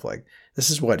himself. Like this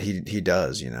is what he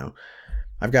does,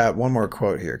 I've got one more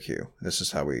quote here, Q. This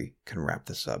is how we can wrap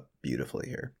this up beautifully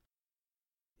here.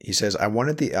 He says, "I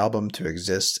wanted the album to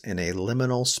exist in a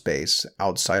liminal space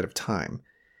outside of time,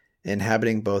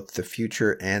 inhabiting both the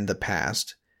future and the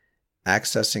past,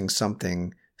 accessing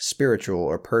something spiritual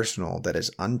or personal that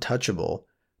is untouchable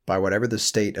by whatever the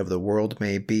state of the world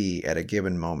may be at a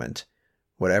given moment,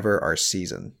 whatever our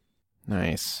season."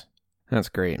 Nice. That's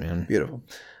great, man. Beautiful.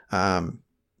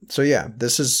 So yeah,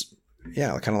 this is,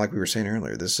 kind of like we were saying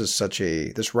earlier,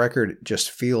 this record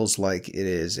just feels like it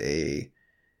is a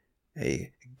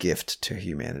gift to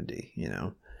humanity,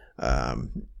 and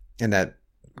that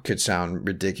could sound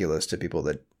ridiculous to people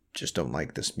that just don't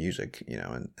like this music,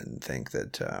 and think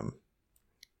that,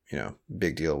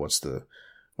 big deal.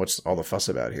 What's all the fuss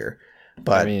about here?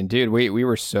 But I mean, dude, we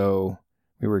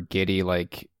were giddy,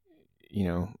 like,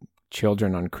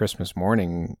 children on Christmas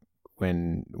morning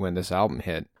when this album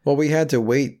hit. Well, we had to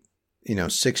wait,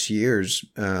 6 years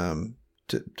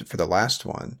for the last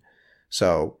one.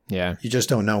 So yeah, you just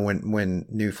don't know when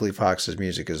new Fleet Foxes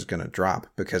music is going to drop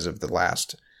because of the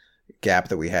last gap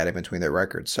that we had in between their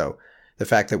records. So the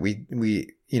fact that we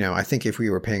I think if we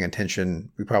were paying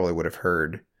attention, we probably would have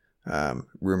heard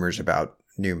rumors about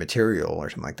new material or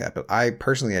something like that. But I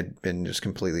personally had been just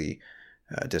completely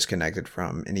disconnected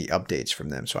from any updates from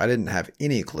them. So I didn't have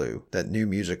any clue that new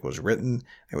music was written,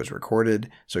 it was recorded.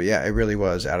 So yeah, it really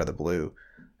was out of the blue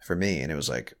for me. And it was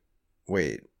like,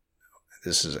 wait,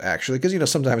 this is actually,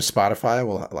 because sometimes Spotify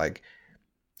will like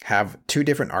have two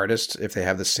different artists, if they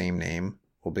have the same name,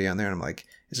 will be on there, and I'm like,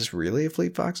 is this really a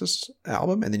Fleet Foxes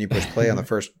album? And then you push play on the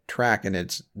first track and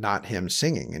it's not him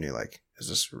singing, and you're like, is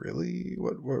this really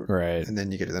what right? And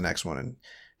then you get to the next one and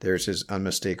there's his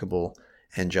unmistakable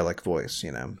angelic voice,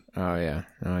 Oh yeah.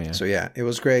 So yeah, it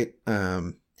was great.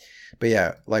 But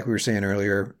yeah, like we were saying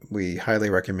earlier, we highly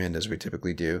recommend, as we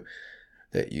typically do,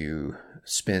 that you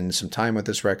spend some time with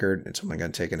this record. It's only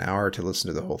going to take an hour to listen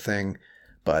to the whole thing,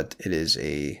 but it is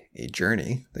a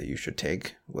journey that you should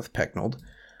take with Pecknold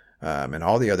and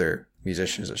all the other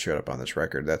musicians that showed up on this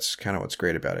record. That's kind of what's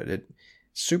great about it. It's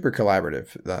super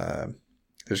collaborative.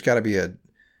 There's got to be a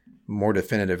more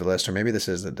definitive list, or maybe this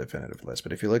is the definitive list,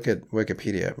 but if you look at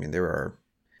Wikipedia, I mean, there are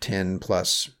 10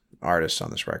 plus artists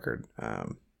on this record.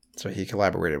 So he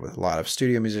collaborated with a lot of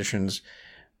studio musicians,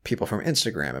 people from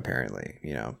Instagram, apparently,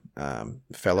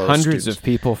 fellow hundreds students. Of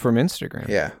people from Instagram.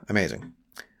 Yeah, amazing.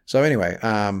 So anyway,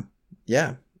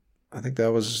 yeah, I think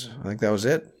that was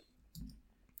it.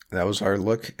 That was our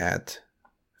look at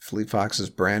Fleet Foxes'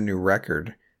 brand new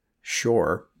record,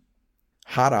 Shore,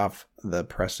 hot off the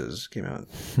presses, came out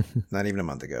not even a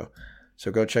month ago.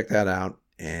 So go check that out.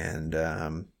 And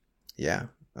yeah,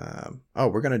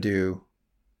 we're gonna do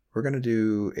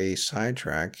a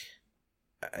sidetrack.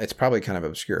 It's probably kind of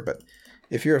obscure, but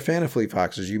if you're a fan of Fleet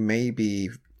Foxes, you may be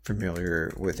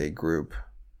familiar with a group.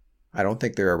 I don't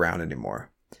think they're around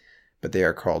anymore, but they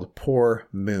are called Poor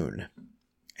Moon.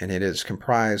 And it is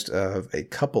comprised of a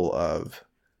couple of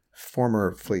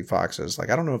former Fleet Foxes.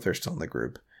 Like, I don't know if they're still in the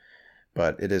group,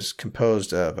 but it is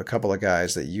composed of a couple of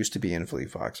guys that used to be in Fleet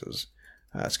Foxes.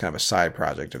 It's kind of a side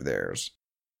project of theirs.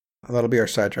 That'll be our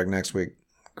sidetrack next week.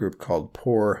 A group called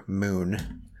Poor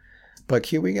Moon. But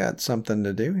Q, we got something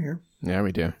to do here. Yeah,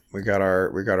 we do. We got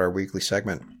our weekly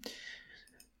segment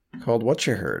called What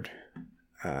You Heard.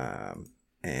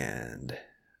 And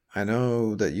I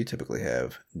know that you typically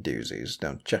have doozies,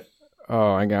 don't you?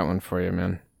 Oh, I got one for you,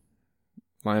 man.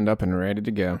 Lined up and ready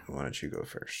to go. Why don't you go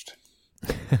first?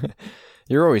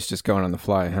 You're always just going on the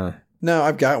fly, huh? No,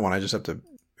 I've got one. I just have to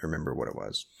remember what it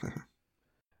was.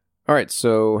 All right,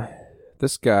 so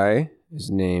this guy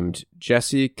is named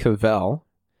Jesse Cavell,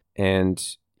 and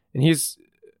he's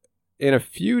in a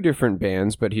few different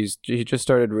bands, but he just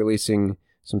started releasing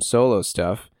some solo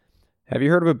stuff. Have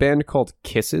you heard of a band called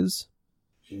Kisses?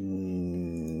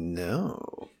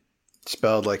 No.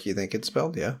 Spelled like you think it's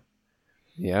spelled, yeah.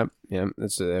 Yep.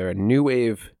 They're a new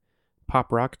wave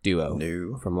pop rock duo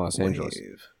from Los Angeles.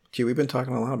 Gee, we've been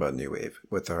talking a lot about new wave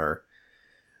with our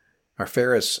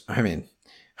Hughes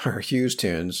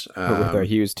tunes. With our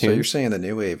Hughes tunes. So you're saying the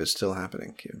new wave is still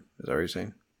happening, Q? Is that what you're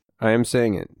saying? I am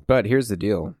saying it, but here's the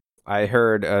deal. I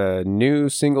heard a new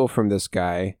single from this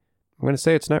guy. I'm going to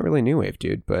say it's not really new wave,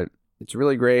 dude, but it's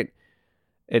really great.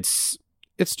 It's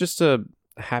just a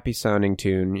happy sounding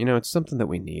tune. It's something that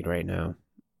we need right now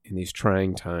in these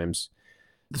trying times.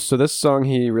 So this song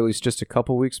he released just a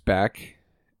couple weeks back.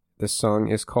 This song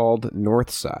is called North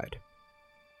Side.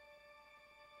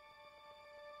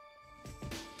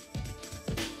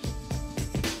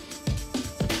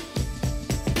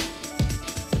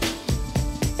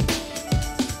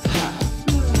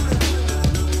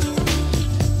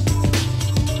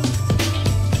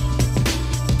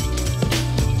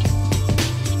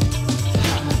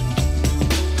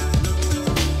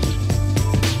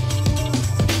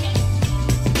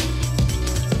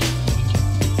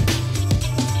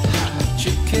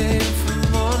 Came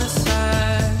from on a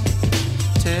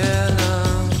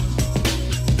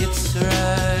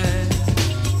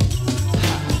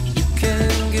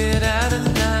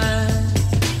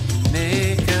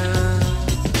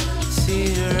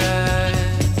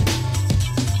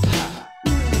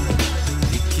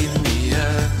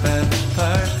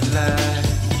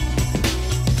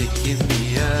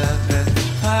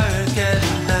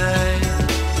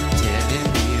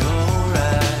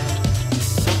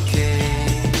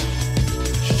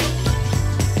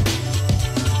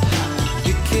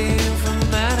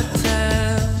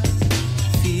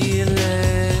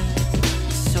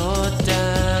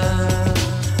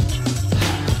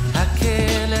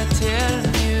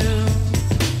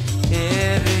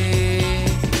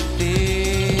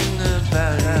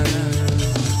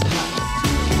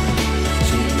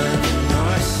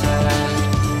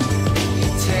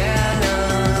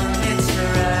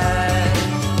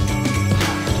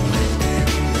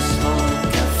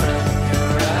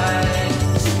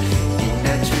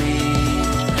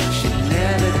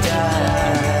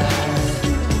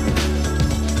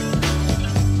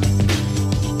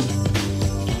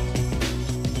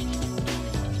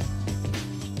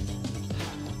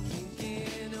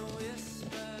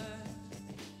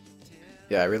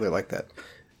Yeah, I really like that.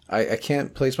 I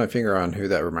can't place my finger on who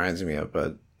that reminds me of,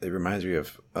 but it reminds me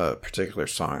of a particular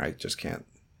song. I just can't.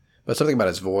 But something about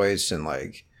his voice and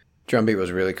like drum beat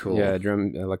was really cool. Yeah,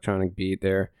 drum electronic beat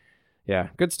there. Yeah,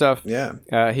 good stuff.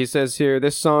 Yeah. He says here,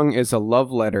 this song is a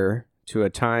love letter to a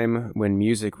time when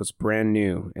music was brand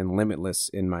new and limitless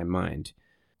in my mind.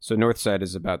 So Northside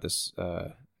is about this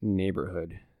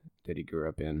neighborhood that he grew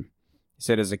up in. He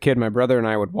said, as a kid, my brother and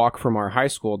I would walk from our high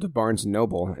school to Barnes &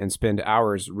 Noble and spend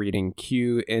hours reading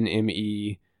Q,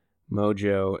 NME,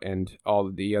 Mojo, and all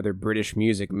of the other British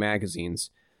music magazines.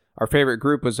 Our favorite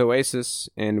group was Oasis,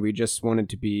 and we just wanted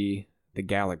to be the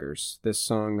Gallaghers. This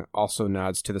song also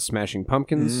nods to the Smashing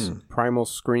Pumpkins, Primal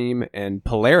Scream, and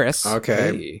Polaris.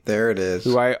 Okay, there it is.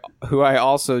 Who I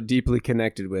also deeply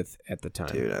connected with at the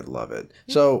time. Dude, I love it.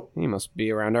 So he must be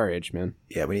around our age, man.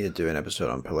 Yeah, we need to do an episode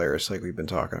on Polaris like we've been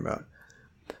talking about.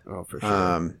 Oh, for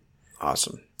sure.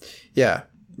 Awesome. Yeah,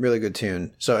 really good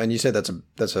tune. So, and you said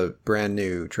that's a brand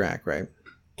new track, right?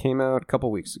 Came out a couple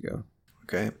weeks ago.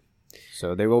 Okay.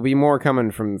 So there will be more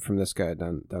coming from this guy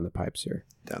down the pipes here.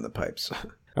 Down the pipes.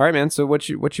 All right, man. So what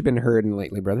you been hearing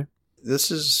lately, brother?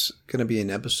 This is going to be an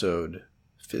episode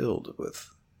filled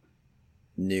with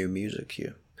new music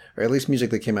here, or at least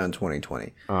music that came out in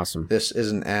 2020. Awesome. This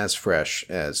isn't as fresh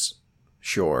as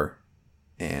Shore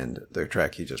and the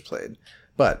track he just played,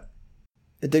 but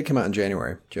it did come out in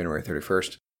January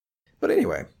 31st. But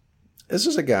anyway, this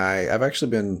is a guy I've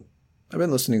been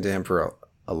listening to him for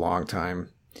a long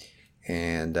time,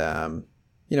 and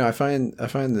I find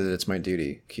that it's my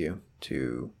duty, Q,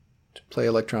 to play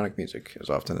electronic music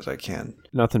as often as I can.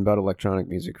 Nothing but electronic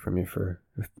music from you for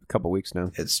a couple weeks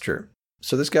now. It's true.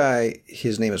 So this guy,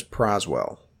 his name is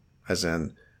Proswell, as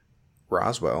in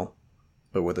Roswell,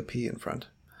 but with a P in front.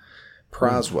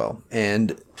 Proswell.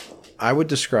 And I would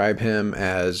describe him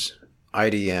as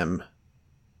IDM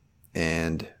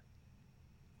and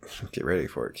get ready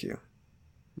for it, Q.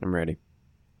 I'm ready.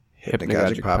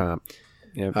 Hypnagogic pop.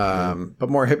 Yep. But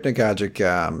more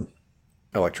hypnagogic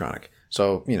electronic.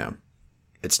 So,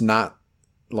 it's not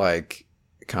like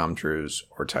Comtrues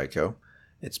or Tycho.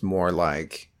 It's more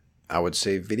like, I would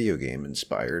say, video game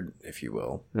inspired, if you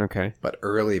will. Okay. But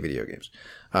early video games.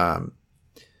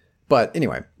 But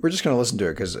anyway, we're just going to listen to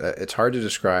it because it's hard to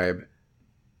describe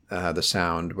the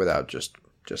sound without just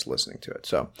listening to it.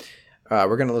 So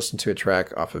we're going to listen to a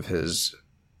track off of his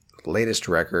latest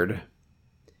record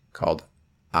called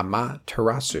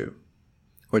Amaterasu,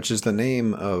 which is the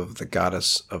name of the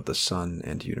goddess of the sun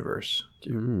and universe.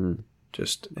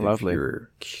 Just lovely. If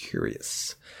you're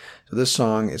curious. So this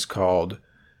song is called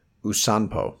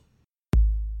Usanpo.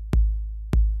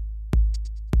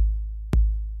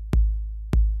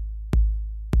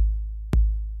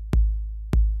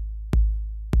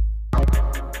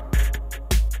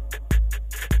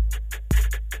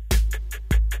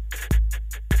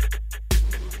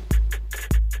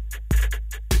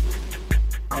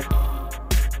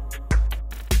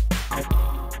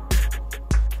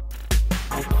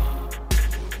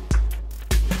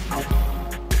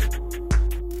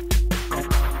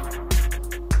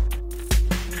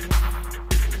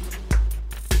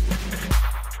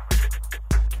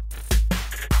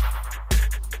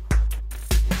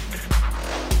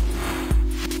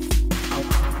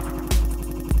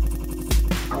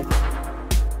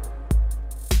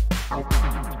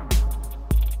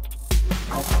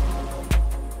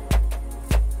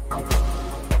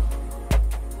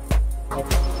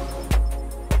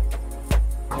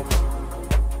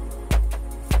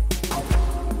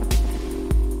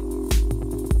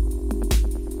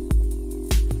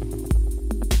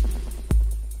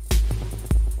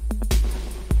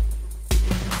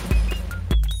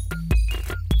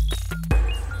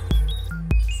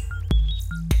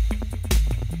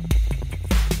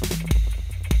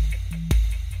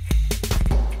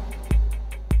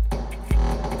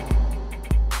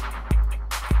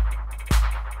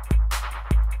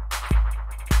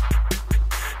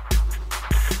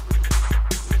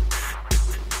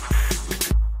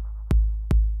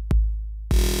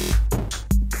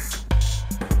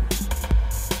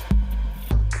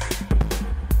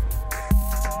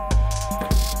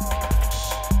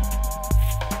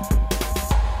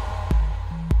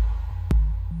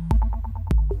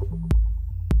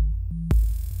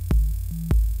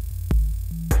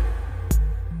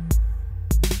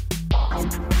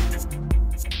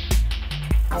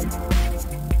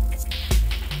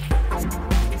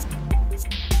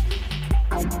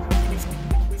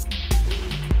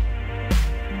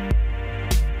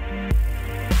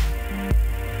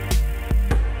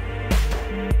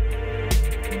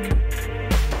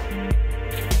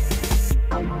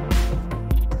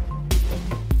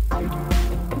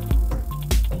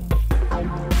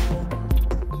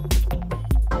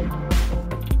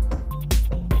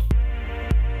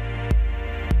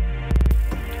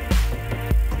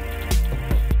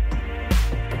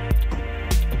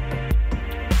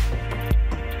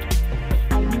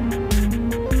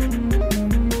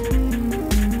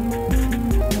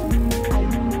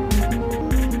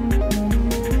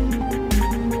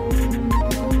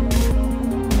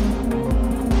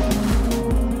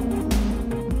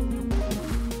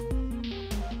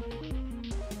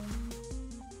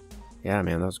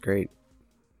 Yeah, man, that was great.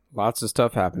 Lots of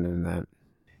stuff happening in that.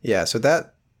 Yeah, so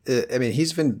that, I mean,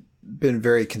 he's been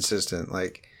very consistent.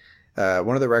 Like,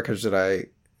 one of the records that I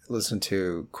listen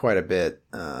to quite a bit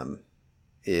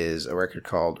is a record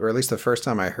called, or at least the first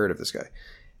time I heard of this guy,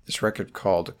 this record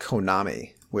called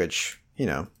Konami, which, you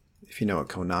know, if you know what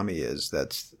Konami is,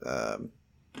 that's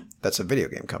a video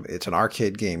game company. It's an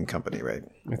arcade game company, right?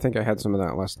 I think I had some of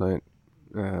that last night.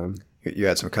 You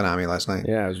had some Konami last night?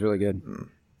 Yeah, it was really good.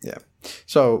 Yeah.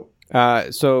 So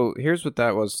here's what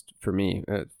that was for me.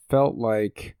 It felt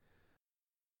like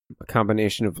a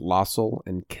combination of Lossel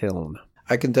and Kiln.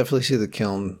 I can definitely see the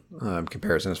Kiln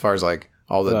comparison as far as like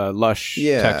all the lush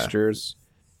textures.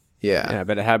 Yeah,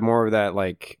 but it had more of that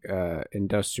like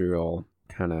industrial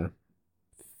kind of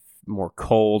more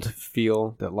cold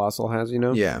feel that Lossel has, you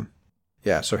know?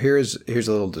 Yeah. So here's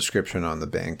a little description on the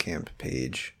Bandcamp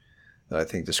page that I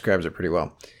think describes it pretty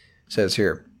well. It says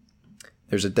here,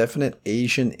 there's a definite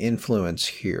Asian influence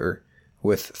here,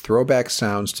 with throwback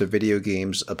sounds to video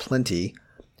games aplenty,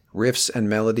 riffs and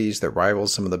melodies that rival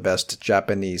some of the best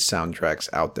Japanese soundtracks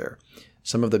out there.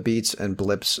 Some of the beats and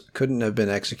blips couldn't have been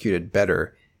executed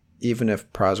better, even if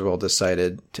Proswell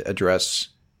decided to address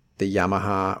the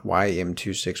Yamaha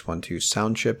YM2612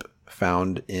 sound chip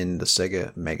found in the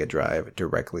Sega Mega Drive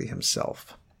directly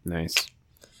himself. Nice.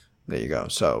 There you go.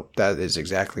 So that is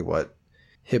exactly what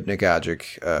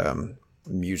hypnagogic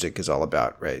music is all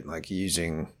about, right? Like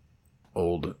using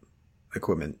old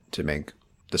equipment to make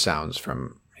the sounds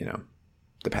from, you know,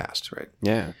 the past, right?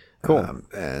 Yeah. Cool.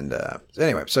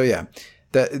 Anyway, so yeah,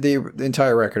 the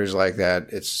entire record is like that.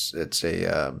 It's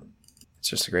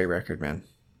just a great record, man.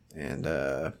 And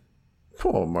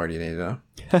what more do you need to know?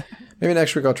 Maybe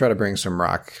next week I'll try to bring some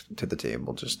rock to the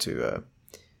table just to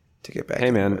get back. Hey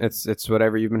man, it's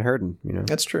whatever you've been herding, you know.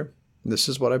 That's true. This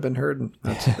is what I've been herding.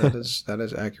 That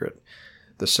is accurate.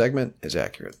 The segment is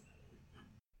accurate.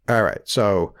 All right,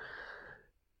 so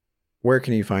where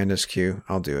can you find us, Q?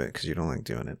 I'll do it because you don't like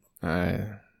doing it. I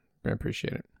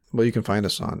appreciate it. Well, you can find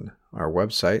us on our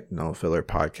website,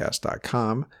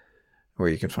 nofillerpodcast.com, where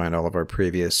you can find all of our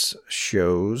previous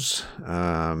shows.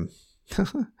 I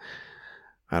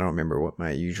don't remember what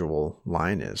my usual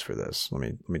line is for this.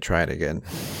 Let me try it again.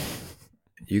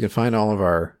 You can find all of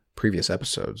our previous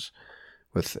episodes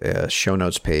with a show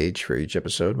notes page for each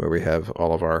episode where we have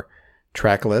all of our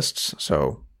track lists.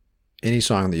 So any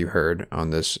song that you heard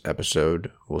on this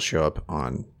episode will show up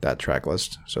on that track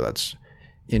list. So that's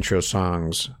intro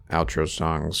songs, outro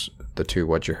songs, the 2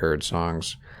 What You Heard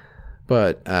songs.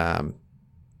 But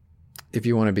if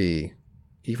you want to be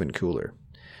even cooler,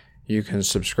 you can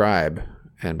subscribe,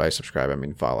 and by subscribe I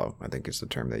mean follow, I think is the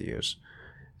term they use,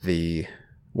 the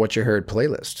What You Heard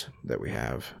playlist that we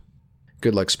have.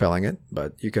 Good luck spelling it,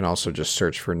 but you can also just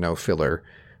search for No Filler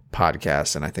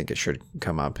Podcast, and I think it should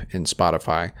come up in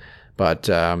Spotify. But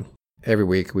every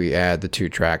week we add the 2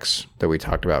 tracks that we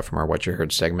talked about from our What You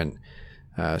Heard segment.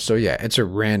 So yeah, it's a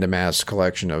random ass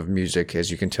collection of music,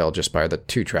 as you can tell just by the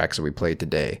 2 tracks that we played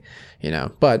today, you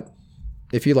know. But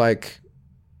if you like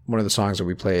one of the songs that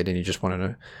we played and you just wanted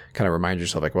to kind of remind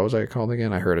yourself, like, what was I called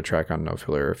again? I heard a track on No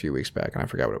Filler a few weeks back and I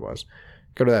forgot what it was.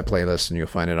 Go to that playlist and you'll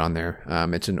find it on there.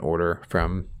 It's in order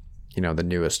from, you know, the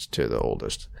newest to the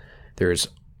oldest. There's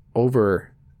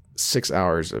over 6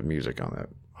 hours of music on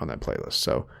that playlist.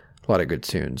 So a lot of good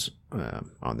tunes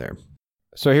on there.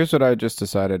 So here's what I just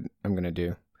decided I'm going to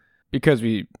do. Because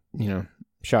we, you know,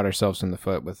 shot ourselves in the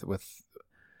foot with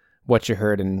What You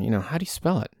Heard and, you know, how do you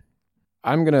spell it?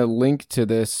 I'm going to link to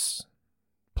this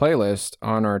playlist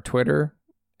on our Twitter,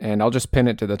 and I'll just pin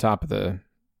it to the top of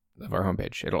our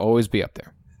homepage. It'll always be up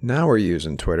there. Now we're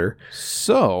using Twitter.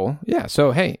 So, yeah.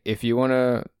 So, hey, if you want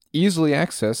to easily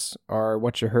access our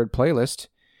What You Heard playlist,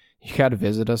 you got to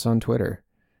visit us on Twitter,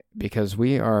 because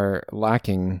we are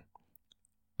lacking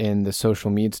in the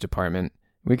social medias department.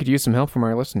 We could use some help from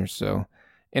our listeners. So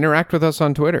interact with us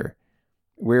on Twitter.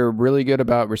 We're really good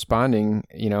about responding.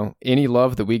 You know, any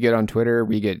love that we get on Twitter,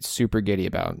 we get super giddy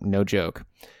about. No joke.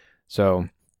 So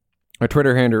our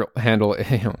Twitter handle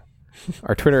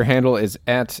our Twitter handle is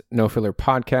at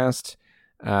NoFillerPodcast.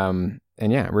 And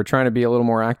yeah, we're trying to be a little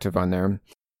more active on there.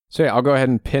 So yeah, I'll go ahead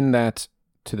and pin that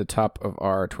to the top of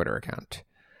our Twitter account.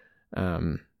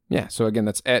 Yeah, so again,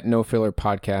 that's at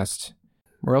NoFillerPodcast.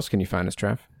 Where else can you find us,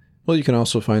 Trav? Well, you can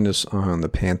also find us on the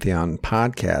Pantheon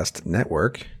Podcast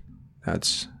Network.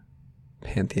 That's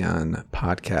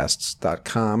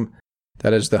pantheonpodcasts.com.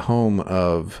 That is the home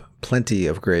of plenty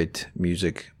of great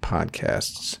music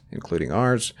podcasts, including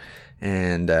ours.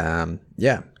 And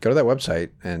yeah, go to that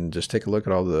website and just take a look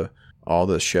at all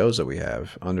the shows that we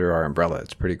have under our umbrella.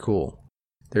 It's pretty cool.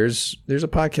 There's a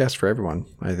podcast for everyone,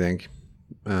 I think.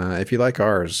 If you like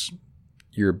ours,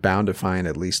 you're bound to find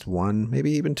at least one,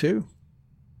 maybe even two,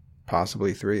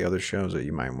 possibly three other shows that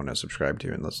you might want to subscribe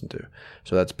to and listen to.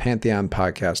 So that's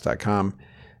pantheonpodcast.com.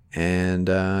 And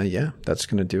that's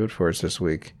going to do it for us this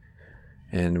week.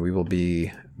 And we will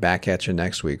be back at you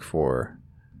next week for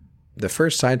the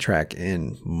first sidetrack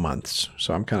in months.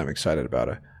 So I'm kind of excited about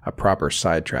a proper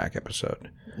sidetrack episode.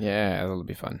 Yeah, it'll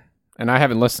be fun. And I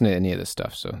haven't listened to any of this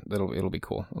stuff, so it'll be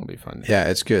cool. It'll be fun. Yeah,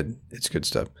 it's good. It's good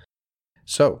stuff.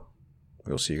 So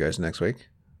we'll see you guys next week.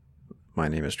 My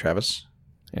name is Travis.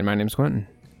 And my name's Quentin.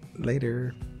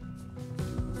 Later.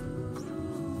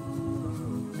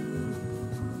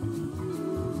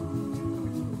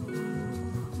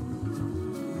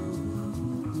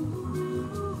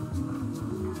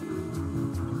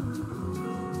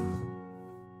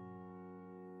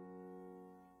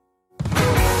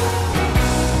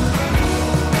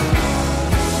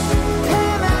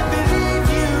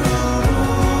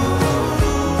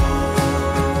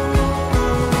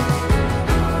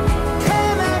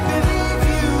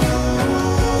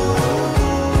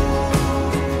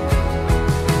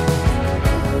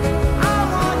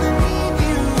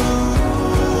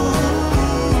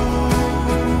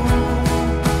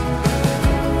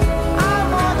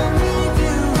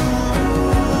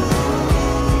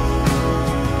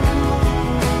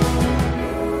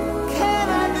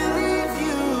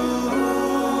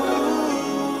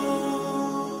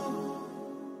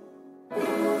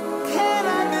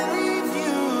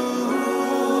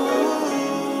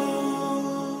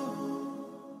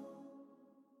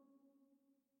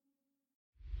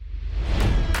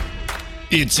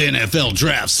 It's NFL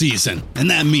draft season, and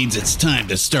that means it's time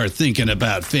to start thinking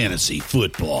about fantasy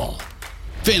football.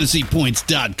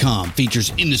 FantasyPoints.com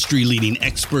features industry-leading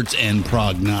experts and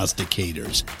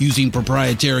prognosticators using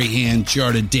proprietary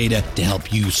hand-charted data to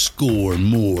help you score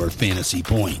more fantasy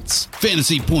points.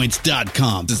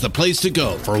 FantasyPoints.com is the place to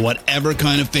go for whatever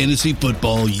kind of fantasy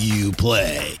football you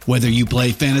play. Whether you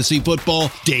play fantasy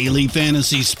football, daily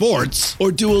fantasy sports,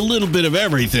 or do a little bit of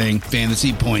everything,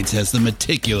 Fantasy Points has the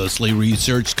meticulously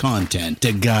researched content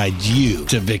to guide you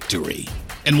to victory.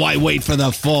 And why wait for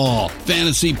the fall?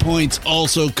 Fantasy Points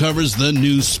also covers the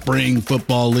new spring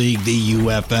football league, the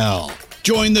UFL.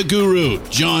 Join the guru,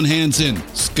 John Hansen,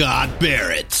 Scott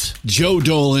Barrett, Joe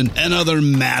Dolan, and other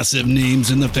massive names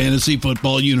in the fantasy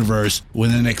football universe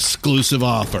with an exclusive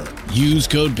offer. Use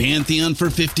code Pantheon for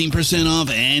 15% off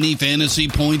any Fantasy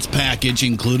Points package,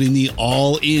 including the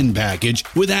all-in package,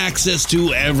 with access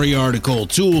to every article,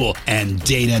 tool, and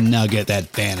data nugget that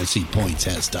Fantasy Points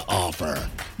has to offer.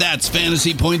 That's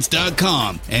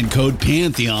FantasyPoints.com and code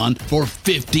Pantheon for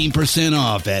 15%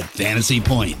 off at Fantasy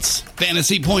Points.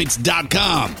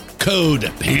 FantasyPoints.com,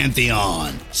 code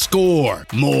Pantheon. Score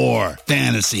more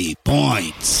fantasy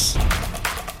points.